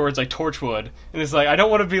handle everywhere is Torchwood, and it's I don't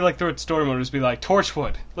want to be through story mode, just be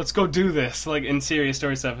Torchwood, let's go do this, in serious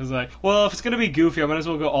story stuff. It's well, if it's gonna be goofy, I might as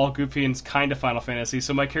well go all goofy and kind of Final Fantasy.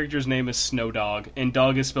 So my character's name is Snowdog, and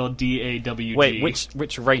dog is spelled D-A-W-G. Wait,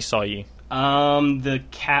 which race are you? The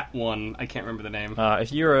cat one. I can't remember the name.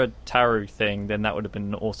 If you're a Taru thing, then that would have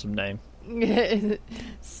been an awesome name.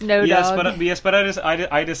 Snow Dog. Yes, but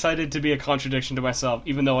I decided to be a contradiction to myself,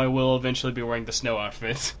 even though I will eventually be wearing the snow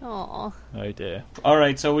outfit. Aww. Oh dear.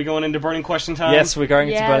 Alright, so we going into burning question time? Yes, we're going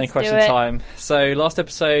into burning question time. So last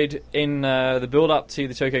episode, in the build-up to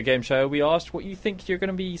the Tokyo Game Show, we asked what you think you're going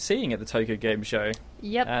to be seeing at the Tokyo Game Show.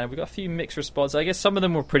 Yep. And we got a few mixed responses. I guess some of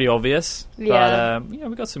them were pretty obvious. Yeah. But,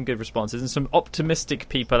 we got some good responses and some optimistic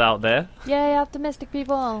people out there. Yay, optimistic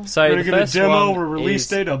people. So We're the going to get a first demo, one we're release is-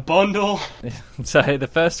 date, a bundle. So the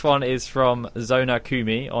first one is from Zona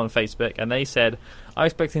Kumi on Facebook, and they said, I'm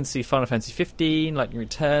expecting to see Final Fantasy 15, Lightning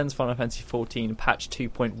Returns, Final Fantasy 14, Patch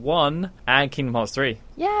 2.1, and Kingdom Hearts 3.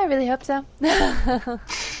 Yeah, I really hope so.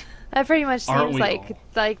 That pretty much Aren't seems we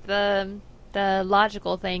like the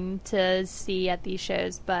logical thing to see at these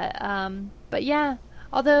shows, but yeah.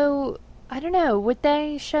 Although I don't know, would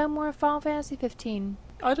they show more Final Fantasy 15?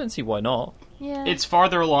 I don't see why not. Yeah, It's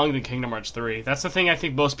farther along than Kingdom Hearts 3. That's the thing I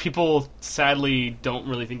think most people sadly don't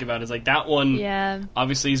really think about, is like that one yeah.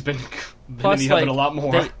 obviously has been Plus, in the oven a lot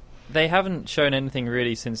more. They haven't shown anything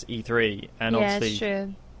really since E3, and Yeah, it's obviously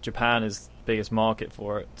true. Japan is the biggest market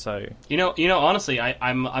for it, so... You know. Honestly,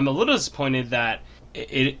 I'm a little disappointed that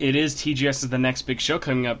it is TGS as the next big show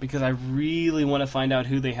coming up, because I really want to find out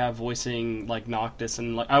who they have voicing like Noctis,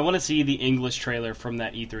 and like I want to see the English trailer from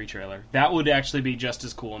that E3 trailer. That would actually be just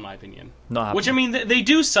as cool in my opinion. Not happening. Which I mean, they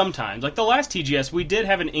do sometimes. Like the last TGS, we did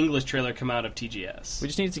have an English trailer come out of TGS. We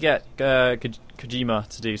just need to get Kojima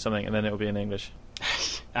to do something, and then it'll be in English.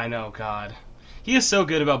 I know, God, he is so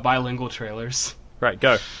good about bilingual trailers. Right,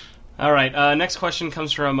 go. All right, next question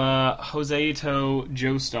comes from Joseito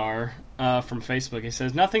Joestar from Facebook. He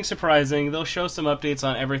says, nothing surprising. They'll show some updates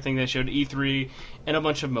on everything they showed at E3 and a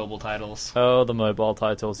bunch of mobile titles. Oh, the mobile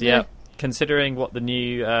titles. Yeah. Considering what the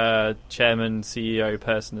new chairman, CEO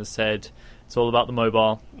person has said, it's all about the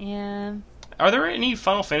mobile. Yeah. Are there any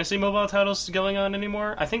Final Fantasy mobile titles going on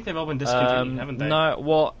anymore? I think they've all been discontinued, haven't they?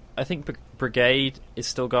 No, I think Brigade is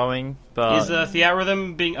still going, but... Is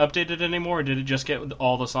Theatrhythm being updated anymore, or did it just get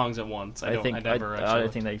all the songs at once? I don't think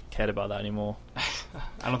they cared about that anymore.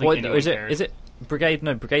 I don't think anyone cared. Is it Brigade?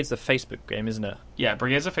 No, Brigade's the Facebook game, isn't it? Yeah,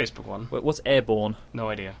 Brigade's a Facebook one. What's Airborne? No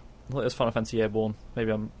idea. I thought it was Final Fantasy Airborne.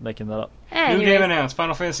 Maybe I'm making that up. New game announced,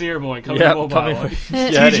 Final Fantasy Airborne, coming to mobile.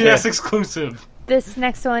 TGS exclusive. This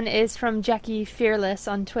next one is from Jackie Fearless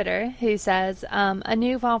on Twitter, who says, a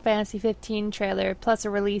new Final Fantasy 15 trailer plus a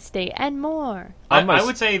release date and more. I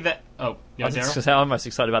would say that... Oh, yeah, Darryl? I'm most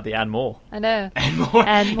excited about the and more. I know. And more.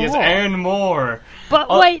 And more. Yes, and more. But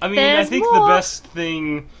wait, I mean, there's I think more. the best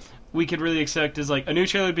thing we could really expect is, like, a new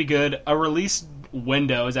trailer would be good. A release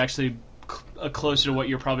window is actually closer to what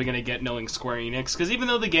you're probably going to get knowing Square-Enix. Because even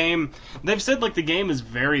though the game... They've said, like, the game is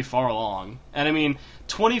very far along. And, I mean,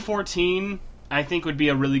 2014... I think would be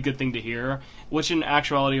a really good thing to hear, which in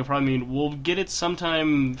actuality will probably mean we'll get it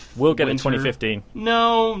sometime. We'll get it in 2015.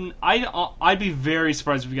 No, I'd be very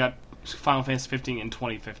surprised if we got Final Fantasy 15 in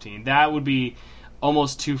 2015. That would be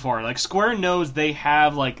almost too far. Like Square knows they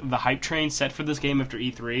have like the hype train set for this game after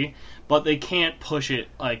E3, but they can't push it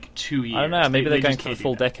like 2 years. I don't know. Maybe they're going just for the can't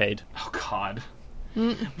full do that. decade. Oh God.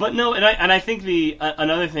 But no, and I think the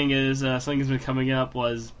another thing is something that's been coming up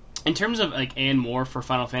was. In terms of like and more for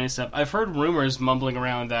Final Fantasy stuff, I've heard rumors mumbling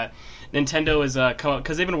around that Nintendo is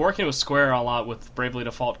because they've been working with Square a lot with Bravely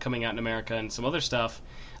Default coming out in America and some other stuff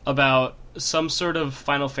about some sort of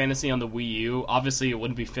Final Fantasy on the Wii U. Obviously, it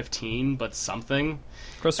wouldn't be 15, but something.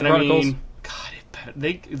 Crystal Chronicles. I mean, God,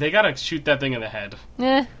 they gotta shoot that thing in the head.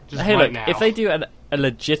 Eh. Just Hey, right look, now. if they do a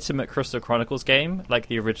legitimate Crystal Chronicles game like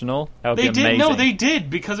the original, that would be They amazing. did. No, they did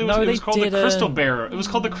because it was called the Crystal Bearer. It was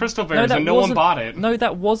called the Crystal Bearers, and no one bought it. No,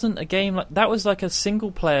 that wasn't a game. That was like a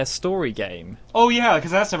single-player story game. Oh yeah,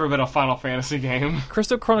 because that's never been a Final Fantasy game.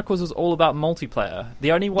 Crystal Chronicles was all about multiplayer.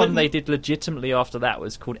 The only one they did legitimately after that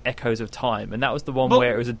was called Echoes of Time, and that was the one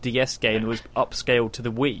where it was a DS game that was upscaled to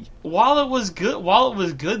the Wii. While it was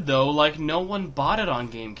good though, like no one bought it on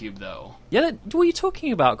GameCube though. Yeah, what are you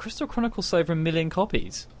talking about? Crystal Chronicles sold over 1 million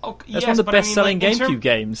copies. Oh, That's one of the best-selling GameCube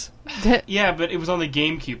games. Yeah, but it was on the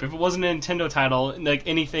GameCube. If it wasn't a Nintendo title, like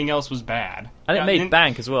anything else was bad. And it made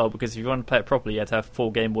bank as well, because if you want to play it properly, you had to have full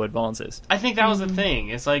Game Boy Advances. I think that was the thing.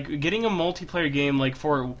 It's like getting a multiplayer game like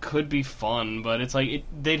for it could be fun, but it's like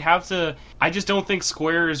they'd have to. I just don't think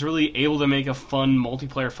Square is really able to make a fun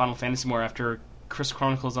multiplayer Final Fantasy more after Crystal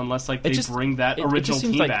Chronicles unless like they bring that original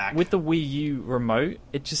team like, back. With the Wii U remote,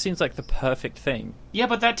 it just seems like the perfect thing. Yeah,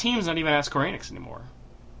 but that team's not even at Square-Enix anymore.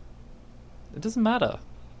 It doesn't matter.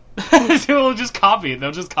 They'll just copy it.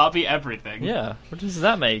 They'll just copy everything. Yeah. What does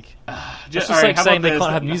that make? Just like saying they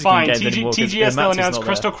can't have music in games anymore. TGS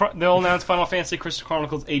they'll announce Final Fantasy Crystal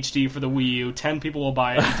Chronicles HD for the Wii U. 10 people will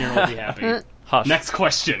buy it, and Darryl will be happy. Hush. Next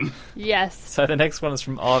question. Yes. So the next one is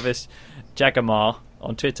from Arvis Jagamar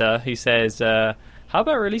on Twitter, who says, how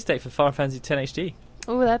about a release date for Final Fantasy X HD?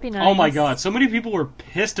 Oh, that'd be nice. Oh my God, so many people were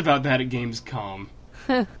pissed about that at Gamescom.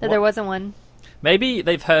 That there wasn't one. Maybe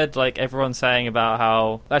they've heard like everyone saying about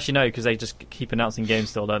how. Actually, no, because they just keep announcing games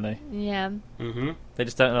still, don't they? Yeah. Mm-hmm. They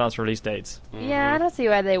just don't announce release dates. Mm-hmm. Yeah, I don't see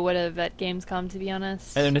why they would have at Gamescom, to be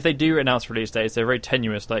honest. And if they do announce release dates, they're very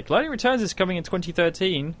tenuous. Like, Lightning Returns is coming in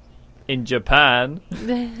 2013 in Japan.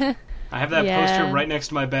 I have that Yeah. poster right next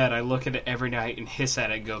to my bed. I look at it every night and hiss at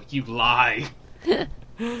it and go, "You lie."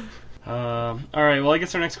 All right. Well, I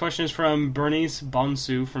guess our next question is from Bernice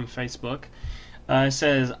Bonsu from Facebook. It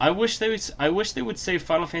says, "I wish they would say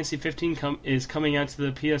Final Fantasy 15 is coming out to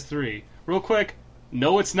the PS3. Real quick,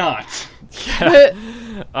 no, it's not."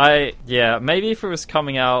 Maybe if it was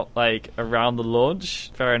coming out like around the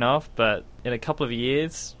launch, fair enough. But in a couple of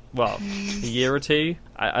years, well, a year or two,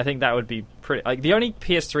 I think that would be pretty. Like the only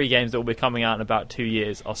PS3 games that will be coming out in about 2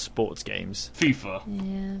 years are sports games, FIFA,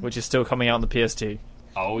 Yeah. which is still coming out on the PS2.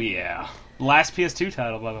 Oh yeah, last PS2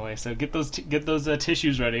 title, by the way. So get those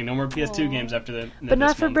tissues ready. No more PS2 games after the. But not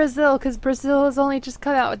this for month. Brazil, because Brazil has only just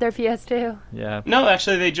come out with their PS2. Yeah, No,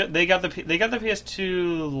 actually, they got the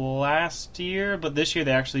PS2 last year, but this year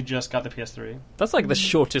they actually just got the PS3. that's like the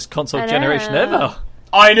shortest console I generation know. ever.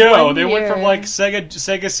 I know. 1 They went from year. like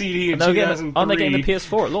Sega CD in And 2003. aren't they getting the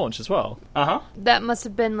PS4 at launch as well? That must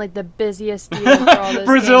have been like the busiest year for all those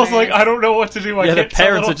Brazil's gamers. like, I don't know what to do. I Yeah, the can't sell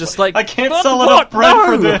parents enough- are just like, I can't "What? sell enough bread No!"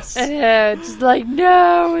 for this. I know, just like,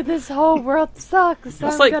 no, this whole world sucks.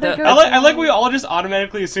 That's I'm like gonna the- go I like down. we all just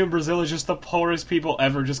automatically assume Brazil is just the poorest people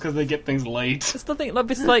ever just because they get things late. It's nothing.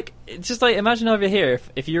 Like, it's just like imagine over here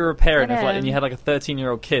if you were a parent I know. and you had like a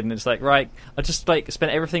 13-year-old kid and it's like, right, I just like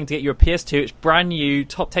spent everything to get you a PS2. It's brand new,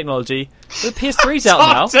 top technology. The PS3's out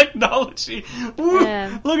now. Top technology. Woo.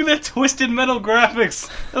 Yeah. Look at that twisted metal graphics.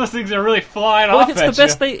 Those things are really flying Well, off if it's at the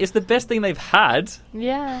best you. thing, it's the best thing they've had.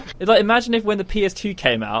 Yeah. It's like imagine if when the PS2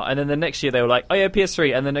 came out and then the next year they were like, oh yeah,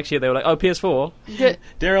 PS3, and the next year they were like, oh PS4. Good.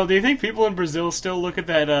 Daryl, do you think people in Brazil still look at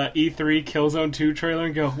that E3 Killzone 2 trailer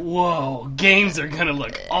and go, "Whoa, games are gonna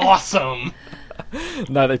look awesome"?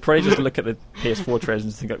 No, they probably just look at the PS4 trailers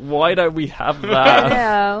and think, like, why don't we have I that?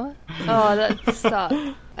 know. Oh, that sucks.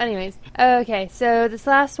 Anyways, okay, so this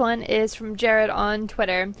last one is from Jared on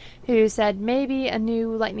Twitter, who said maybe a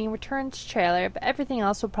new Lightning Returns trailer, but everything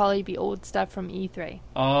else will probably be old stuff from E3.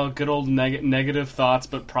 Oh, good old negative thoughts,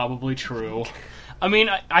 but probably true. I mean,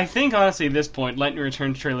 I think, honestly, at this point, Lightning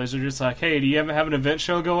Returns trailers are just like, hey, do you ever have an event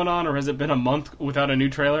show going on, or has it been a month without a new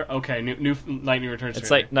trailer? Okay, new Lightning Returns It's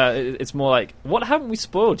trailer. like, no, it's more like, what haven't we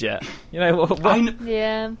spoiled yet? You know, what?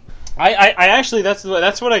 Yeah. I actually, that's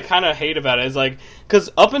what I kind of hate about it, is like, because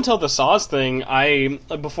up until the Sazh thing,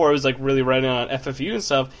 before I was like really writing on FFU and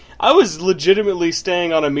stuff, I was legitimately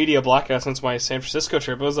staying on a media blackout since my San Francisco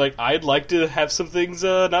trip. I was like, I'd like to have some things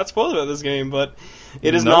not spoiled about this game, but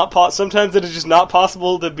it is Nope. not sometimes it is just not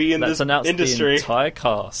possible to be in Let's this announce industry. the entire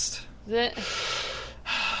cast.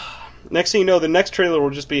 Next thing you know, the next trailer will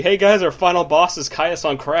just be, hey guys, our final boss is Caius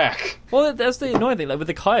on crack. Well, that's the annoying thing. Like with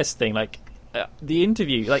the Caius thing, like the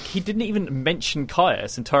interview, like he didn't even mention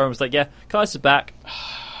Caius, and Tyron was like, "Yeah, Caius is back."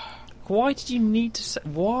 Why did you need to say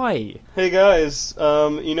why? Hey guys, I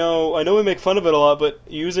know we make fun of it a lot, but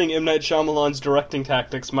using M. Night Shyamalan's directing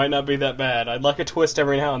tactics might not be that bad. I'd like a twist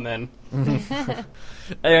every now and then.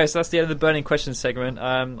 Anyway, so that's the end of the burning questions segment.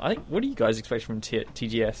 I think, what do you guys expect from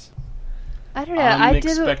TGS? I don't know. I'm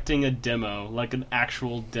expecting a demo, like an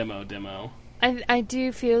actual demo. I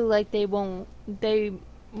do feel like they won't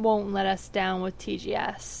let us down with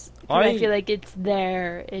TGS. I feel like it's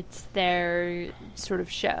their sort of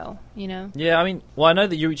show, you know? Yeah, I mean, well, I know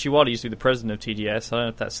that Yoichi Wada used to be the president of TGS. I don't know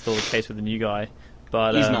if that's still the case with the new guy,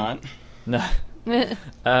 but He's not. No.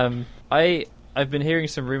 I've been hearing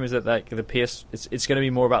some rumors that like the it's going to be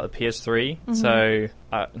more about the PS3. Mm-hmm. So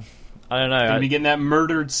I don't know. Gonna be getting that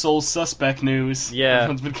murdered soul suspect news. Yeah.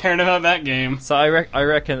 Everyone's been caring about that game. So I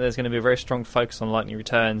reckon there's going to be a very strong focus on Lightning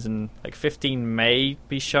Returns, and like 15 may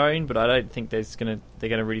be shown, but I don't think they're going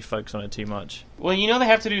to really focus on it too much. Well, they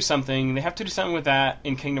have to do something. They have to do something with that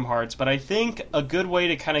in Kingdom Hearts, but I think a good way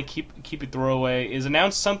to kind of keep it throwaway is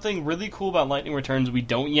announce something really cool about Lightning Returns we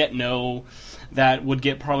don't yet know, that would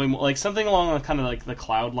get probably more, like something along kind of like the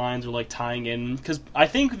cloud lines, or like tying in, because I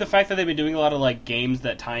think the fact that they've been doing a lot of like games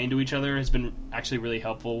that tie into each other has been actually really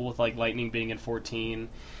helpful, with like Lightning being in 14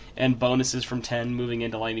 and bonuses from 10 moving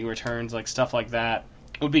into Lightning Returns, like stuff like that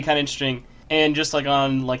would be kind of interesting. And just like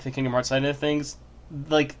on like the Kingdom Hearts side of things,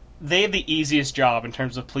 like they have the easiest job in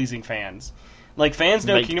terms of pleasing fans. Like, fans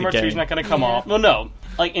know Make Kingdom the Hearts 3 is game. not going to come off. Well, no.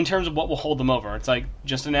 Like, in terms of what will hold them over. It's like,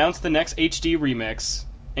 just announce the next HD remix,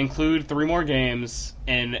 include 3 more games,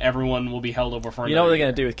 and everyone will be held over for another You know what they're year.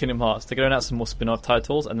 going to do with Kingdom Hearts? They're going to announce some more spin-off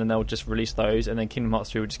titles, and then they'll just release those, and then Kingdom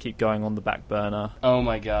Hearts 3 will just keep going on the back burner. Oh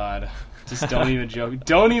my god. Just don't even joke.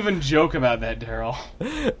 Don't even joke about that, Darryl.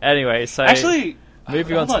 Anyway, so... Actually...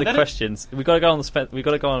 Moving on to the questions. We've got to go on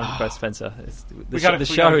the quest, Spencer.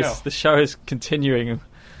 The show is continuing.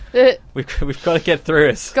 We've got to get through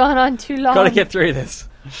it. It's gone on too long. Got to get through this.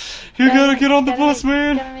 You gotta get on the bus,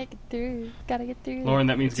 man. Gotta make it through. Gotta get through. Lauren,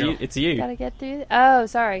 that means go. It's you. Gotta get through. Oh,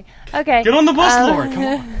 sorry. Okay. Get on the bus, Lauren.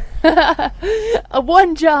 Come on.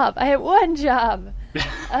 One job. I have one job.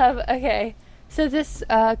 Okay. So this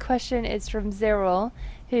question is from Darryl,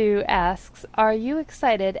 who asks, "Are you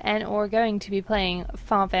excited and or going to be playing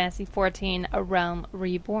Final Fantasy XIV: A Realm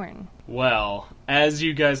Reborn?" Well, as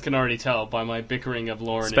you guys can already tell by my bickering of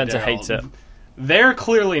Lauren Spencer and Darryl, hates it. They're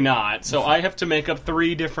clearly not, so I have to make up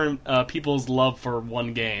 3 different people's love for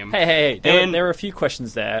one game. Hey. There are a few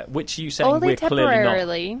questions there, which you saying Only we're clearly not.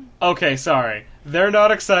 temporarily. Okay, sorry. They're not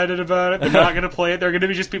excited about it. They're not going to play it. They're going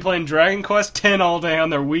to just be playing Dragon Quest X all day on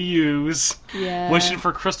their Wii U's. Yeah. Wishing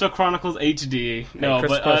for Crystal Chronicles HD. No,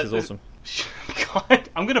 Crystal but Chronicles is awesome. God,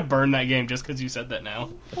 I'm going to burn that game just because you said that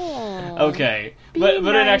now. Aw. Okay, Be but in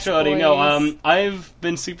nice, actuality, no. boys. I've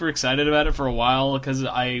been super excited about it for a while because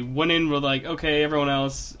I went in with like, okay, everyone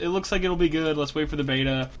else, it looks like it'll be good. Let's wait for the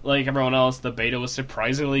beta. Like everyone else, the beta was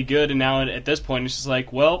surprisingly good, and now at this point, it's just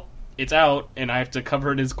like, well, it's out, and I have to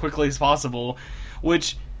cover it as quickly as possible.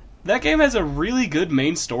 Which that game has a really good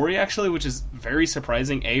main story, actually, which is very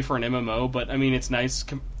surprising. For an MMO, but I mean, it's nice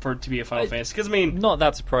for it to be a Final Fantasy because I mean. Not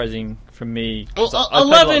that surprising for me. Well,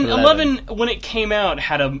 11 when it came out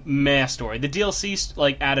had a meh story. The DLC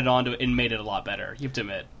like added on to it and made it a lot better. You have to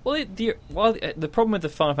admit. Well, the problem with the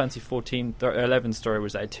Final Fantasy 11 story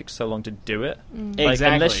was that it took so long to do it. Like,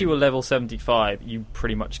 Exactly. unless you were level 75, you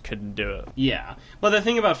pretty much couldn't do it. Yeah, but the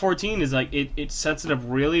thing about 14 is like it sets it up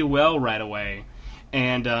really well right away,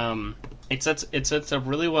 and it sets up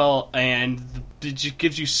really well, and it just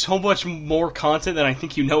gives you so much more content than I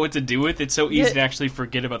think you know what to do with. It's so easy to actually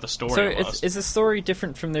forget about the story. So almost. is the story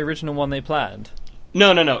different from the original one they planned?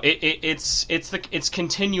 No. It's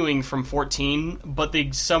continuing from 14, but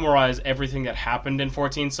they summarize everything that happened in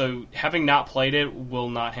 14. So having not played it will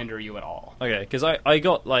not hinder you at all. Okay, because I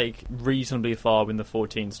got like reasonably far in the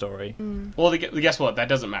 14 story. Well, guess what? That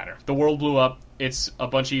doesn't matter. The world blew up. It's a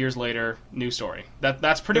bunch of years later. New story.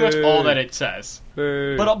 That's pretty much all that it says.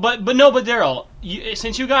 Boo. But Darryl,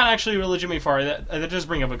 since you got actually legitimately far, that does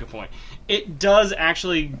bring up a good point. It does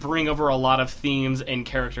actually bring over a lot of themes and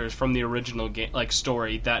characters from the original game, like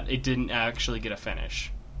story, that it didn't actually get a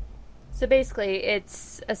finish. So basically,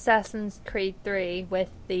 it's Assassin's Creed 3 with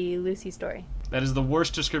the Lucy story. That is the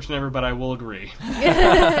worst description ever, but I will agree.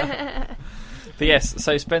 But yes,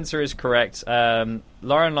 so Spencer is correct. Lauren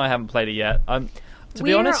and I haven't played it yet. To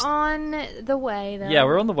be honest, we're on the way, though. yeah,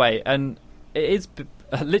 we're on the way, and it is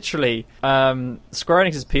literally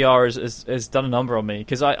Square-Enix's PR has done a number on me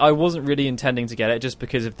because I wasn't really intending to get it just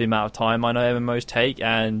because of the amount of time I know MMOs take,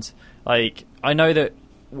 and like I know that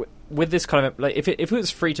with this kind of like if it was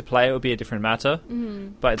free to play, it would be a different matter,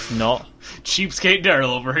 but it's not. Cheapskate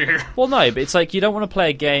Darryl over here. Well, no, but it's like you don't want to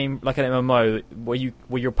play a game like an MMO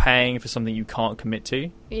where you're paying for something you can't commit to.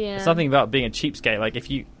 Yeah. It's something about being a cheapskate. Like if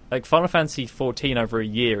you like Final Fantasy 14 over a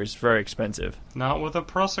year is very expensive. Not with a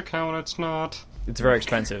Plus account, it's not. It's very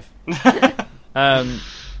expensive.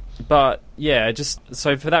 But yeah, just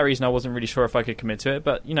so for that reason, I wasn't really sure if I could commit to it.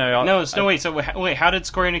 But you know, wait. How did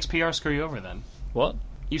Square Enix PR screw you over then? What?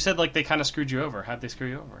 You said like they kind of screwed you over. How'd they screw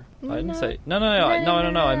you over? I didn't say no.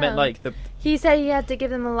 I meant like the. He said he had to give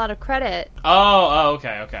them a lot of credit. Oh,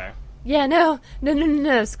 okay. Yeah, no.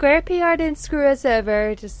 Square PR didn't screw us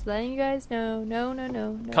over. Just letting you guys know.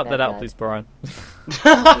 No. Cut that out, please, Brian.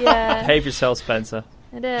 Yeah. Behave yourself, Spencer.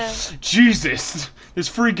 I know. Jesus, this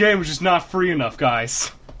free game was just not free enough, guys.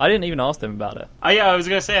 I didn't even ask them about it. I was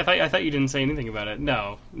gonna say I thought you didn't say anything about it.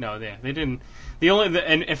 No, they didn't.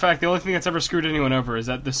 And in fact, the only thing that's ever screwed anyone over is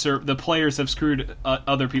that the players have screwed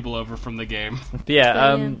other people over from the game. But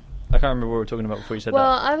yeah, I can't remember what we were talking about before you said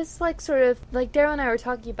Well, that. I was like sort of like Darryl and I were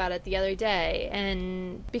talking about it the other day,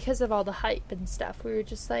 and because of all the hype and stuff, we were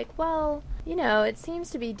just like, well, it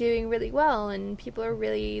seems to be doing really well, and people are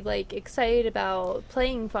really like excited about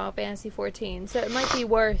playing Final Fantasy 14, so it might be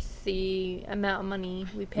worth the amount of money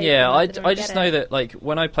we pay. Yeah, I just know that like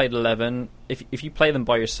when I played 11, if you play them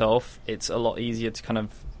by yourself, it's a lot easier to kind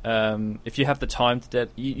of if you have the time to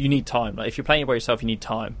you need time. Like if you're playing it by yourself, you need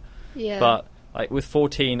time. Yeah. But Like with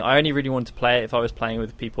 14, I only really wanted to play it if I was playing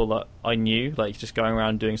with people that I knew, like just going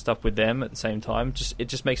around doing stuff with them at the same time. It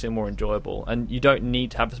just makes it more enjoyable, and you don't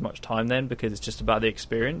need to have as much time then because it's just about the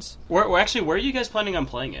experience. Where are you guys planning on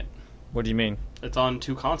playing it? What do you mean? It's on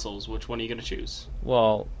 2 consoles. Which one are you going to choose?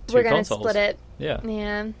 Well, 2 We're gonna consoles. split it. Yeah.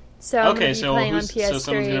 Yeah. So I'm gonna be playing on PS3. So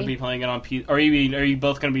someone's going to be playing it on P. Are you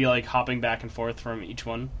both going to be like hopping back and forth from each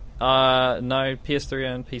one? No,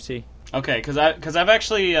 PS3 and PC. Okay, because I've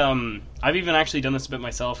actually I've even actually done this a bit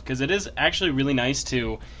myself, because it is actually really nice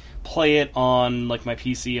to play it on like my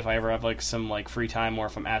PC if I ever have like some like free time, or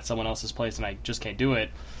if I'm at someone else's place and I just can't do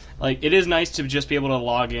it. Like, it is nice to just be able to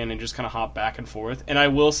log in and just kind of hop back and forth. And I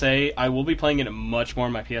will say I will be playing it much more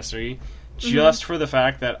on my PS3, just for the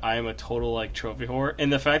fact that I am a total like trophy whore,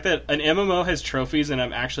 and the fact that an MMO has trophies and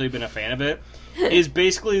I've actually been a fan of it is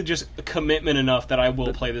basically just a commitment enough that I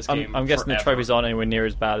will play this game. I'm guessing forever. the trophies aren't anywhere near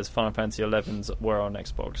as bad as Final Fantasy 11's were on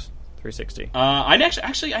Xbox 360. I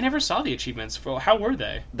never saw the achievements. How were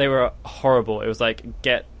they? They were horrible. It was like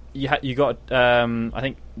you got I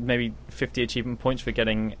think maybe 50 achievement points for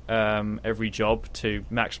getting every job to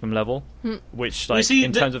maximum level, which like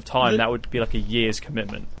in terms of time that would be like a year's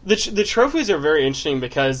commitment. The trophies are very interesting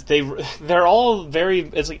because they're all very.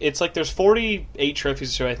 It's like there's 48 trophies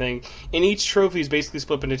or so, I think, and each trophy is basically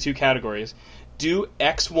split into 2 categories: do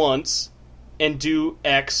X once and do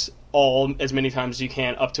X all as many times as you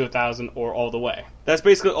can, up to 1,000 or all the way. That's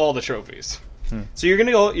basically all the trophies. So you're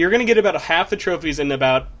gonna get about half the trophies in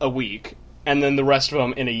about a week, and then the rest of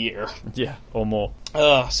them in a year. Yeah, or more.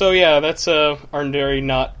 So yeah, that's our very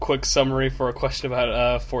not quick summary for a question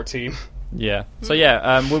about 14. Yeah. So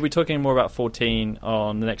yeah, we'll be talking more about 14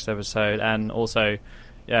 on the next episode, and also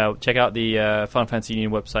check out the Final Fantasy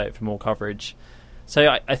Union website for more coverage. So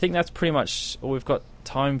I think that's pretty much all we've got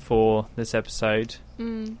time for this episode.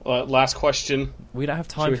 Last question. We don't have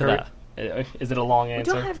time for that. Is it a long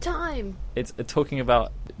answer? We don't have time. It's talking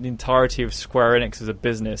about the entirety of Square-Enix as a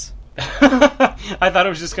business. I thought it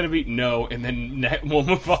was just going to be no, and then we'll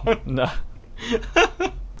move on. No.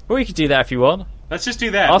 Well, we could do that if you want. Let's just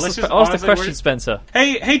do that. Ask the question, Spencer.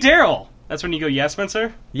 Hey, Darryl! That's when you go, yeah,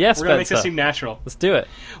 Spencer? Yes, We're going to make this seem natural. Let's do it.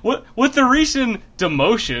 With the recent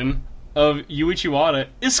demotion of Yoichi Wada,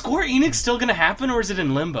 is Square-Enix still going to happen, or is it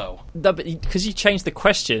in limbo? No, but because you changed the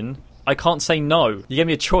question, I can't say no. You gave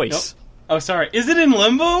me a choice. Nope. Oh, sorry. Is it in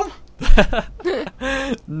limbo?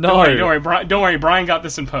 No. Don't worry. Brian got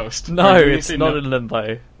this in post. No, it's not in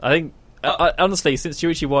limbo. I think, honestly, since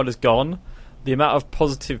Yoichi Wada's gone, the amount of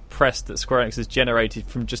positive press that Square Enix has generated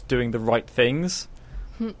from just doing the right things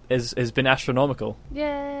has been astronomical.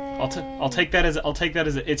 Yay! I'll take that as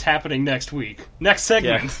it's happening next week. Next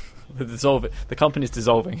segment. Yeah. The company's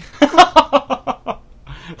dissolving.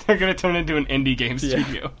 They're going to turn into an indie game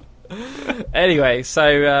studio. Anyway,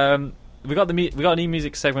 so we got a new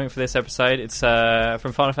music segment for this episode. It's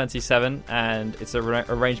from Final Fantasy VII, and it's an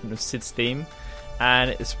arrangement of Sid's theme,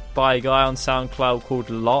 and it's by a guy on SoundCloud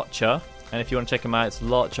called Larcher. And if you want to check him out, it's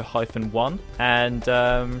Larcher-1. And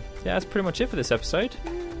that's pretty much it for this episode.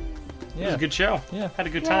 It was a good show. Yeah, had a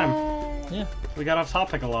good time. Yeah. We got off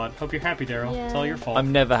topic a lot. Hope you're happy, Darryl. Yeah. It's all your fault.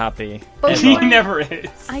 I'm never happy. He never is.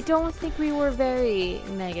 I don't think we were very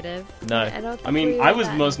negative. No. I was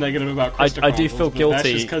most negative about Crystal I do feel guilty. That's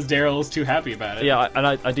just because Darryl is too happy about it. Yeah, and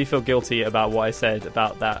I do feel guilty about what I said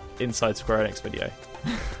about that Inside Square Enix video.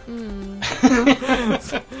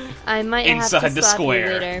 I might Inside have to the slap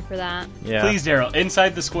square. you later for that. Yeah. Please, Darryl,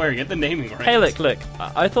 Inside the Square. Get the naming right. Hey, look.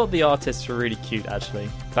 I thought the artists were really cute, actually.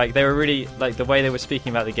 Like, they were really... Like, the way they were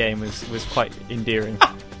speaking about the game was quite endearing.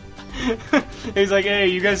 He's like, hey,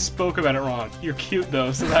 you guys spoke about it wrong. You're cute,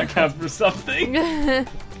 though, so that counts for something.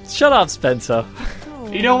 Shut up, Spencer.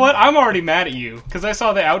 You know what? I'm already mad at you, because I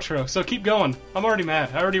saw the outro, so keep going. I'm already mad.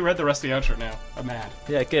 I already read the rest of the outro now. I'm mad.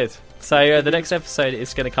 Yeah, good. So the next episode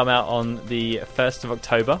is going to come out on the 1st of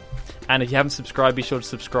October. And if you haven't subscribed, be sure to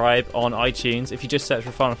subscribe on iTunes. If you just search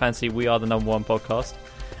for Final Fantasy, we are the #1 podcast.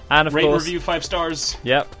 And of course... review 5 stars.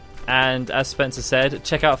 Yep. And as Spencer said,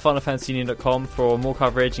 check out FinalFantasyUnion.com for more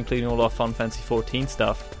coverage, including all our Final Fantasy 14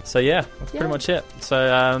 stuff. So yeah, that's pretty much it.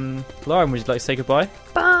 So, Lauren, would you like to say goodbye?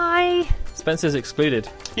 Bye! Spencer's excluded.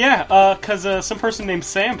 Yeah, because some person named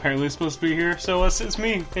Sam apparently is supposed to be here, so it's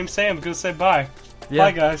me, named Sam, going to say bye. Yeah.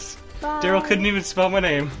 Bye, guys. Bye. Darryl couldn't even spell my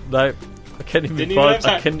name. No, I couldn't even be bothered.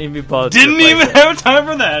 I couldn't even be bothered. Didn't even have time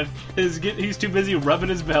for that. He's too busy rubbing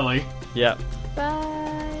his belly. Yeah.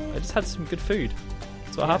 Bye. I just had some good food.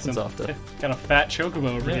 That's what happens after. Got a fat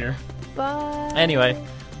chocobo over here. Bye. Anyway,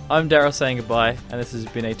 I'm Darryl saying goodbye, and this has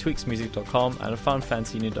been a tweaksmusic.com and a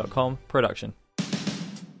FinalFantasyUnion.com production.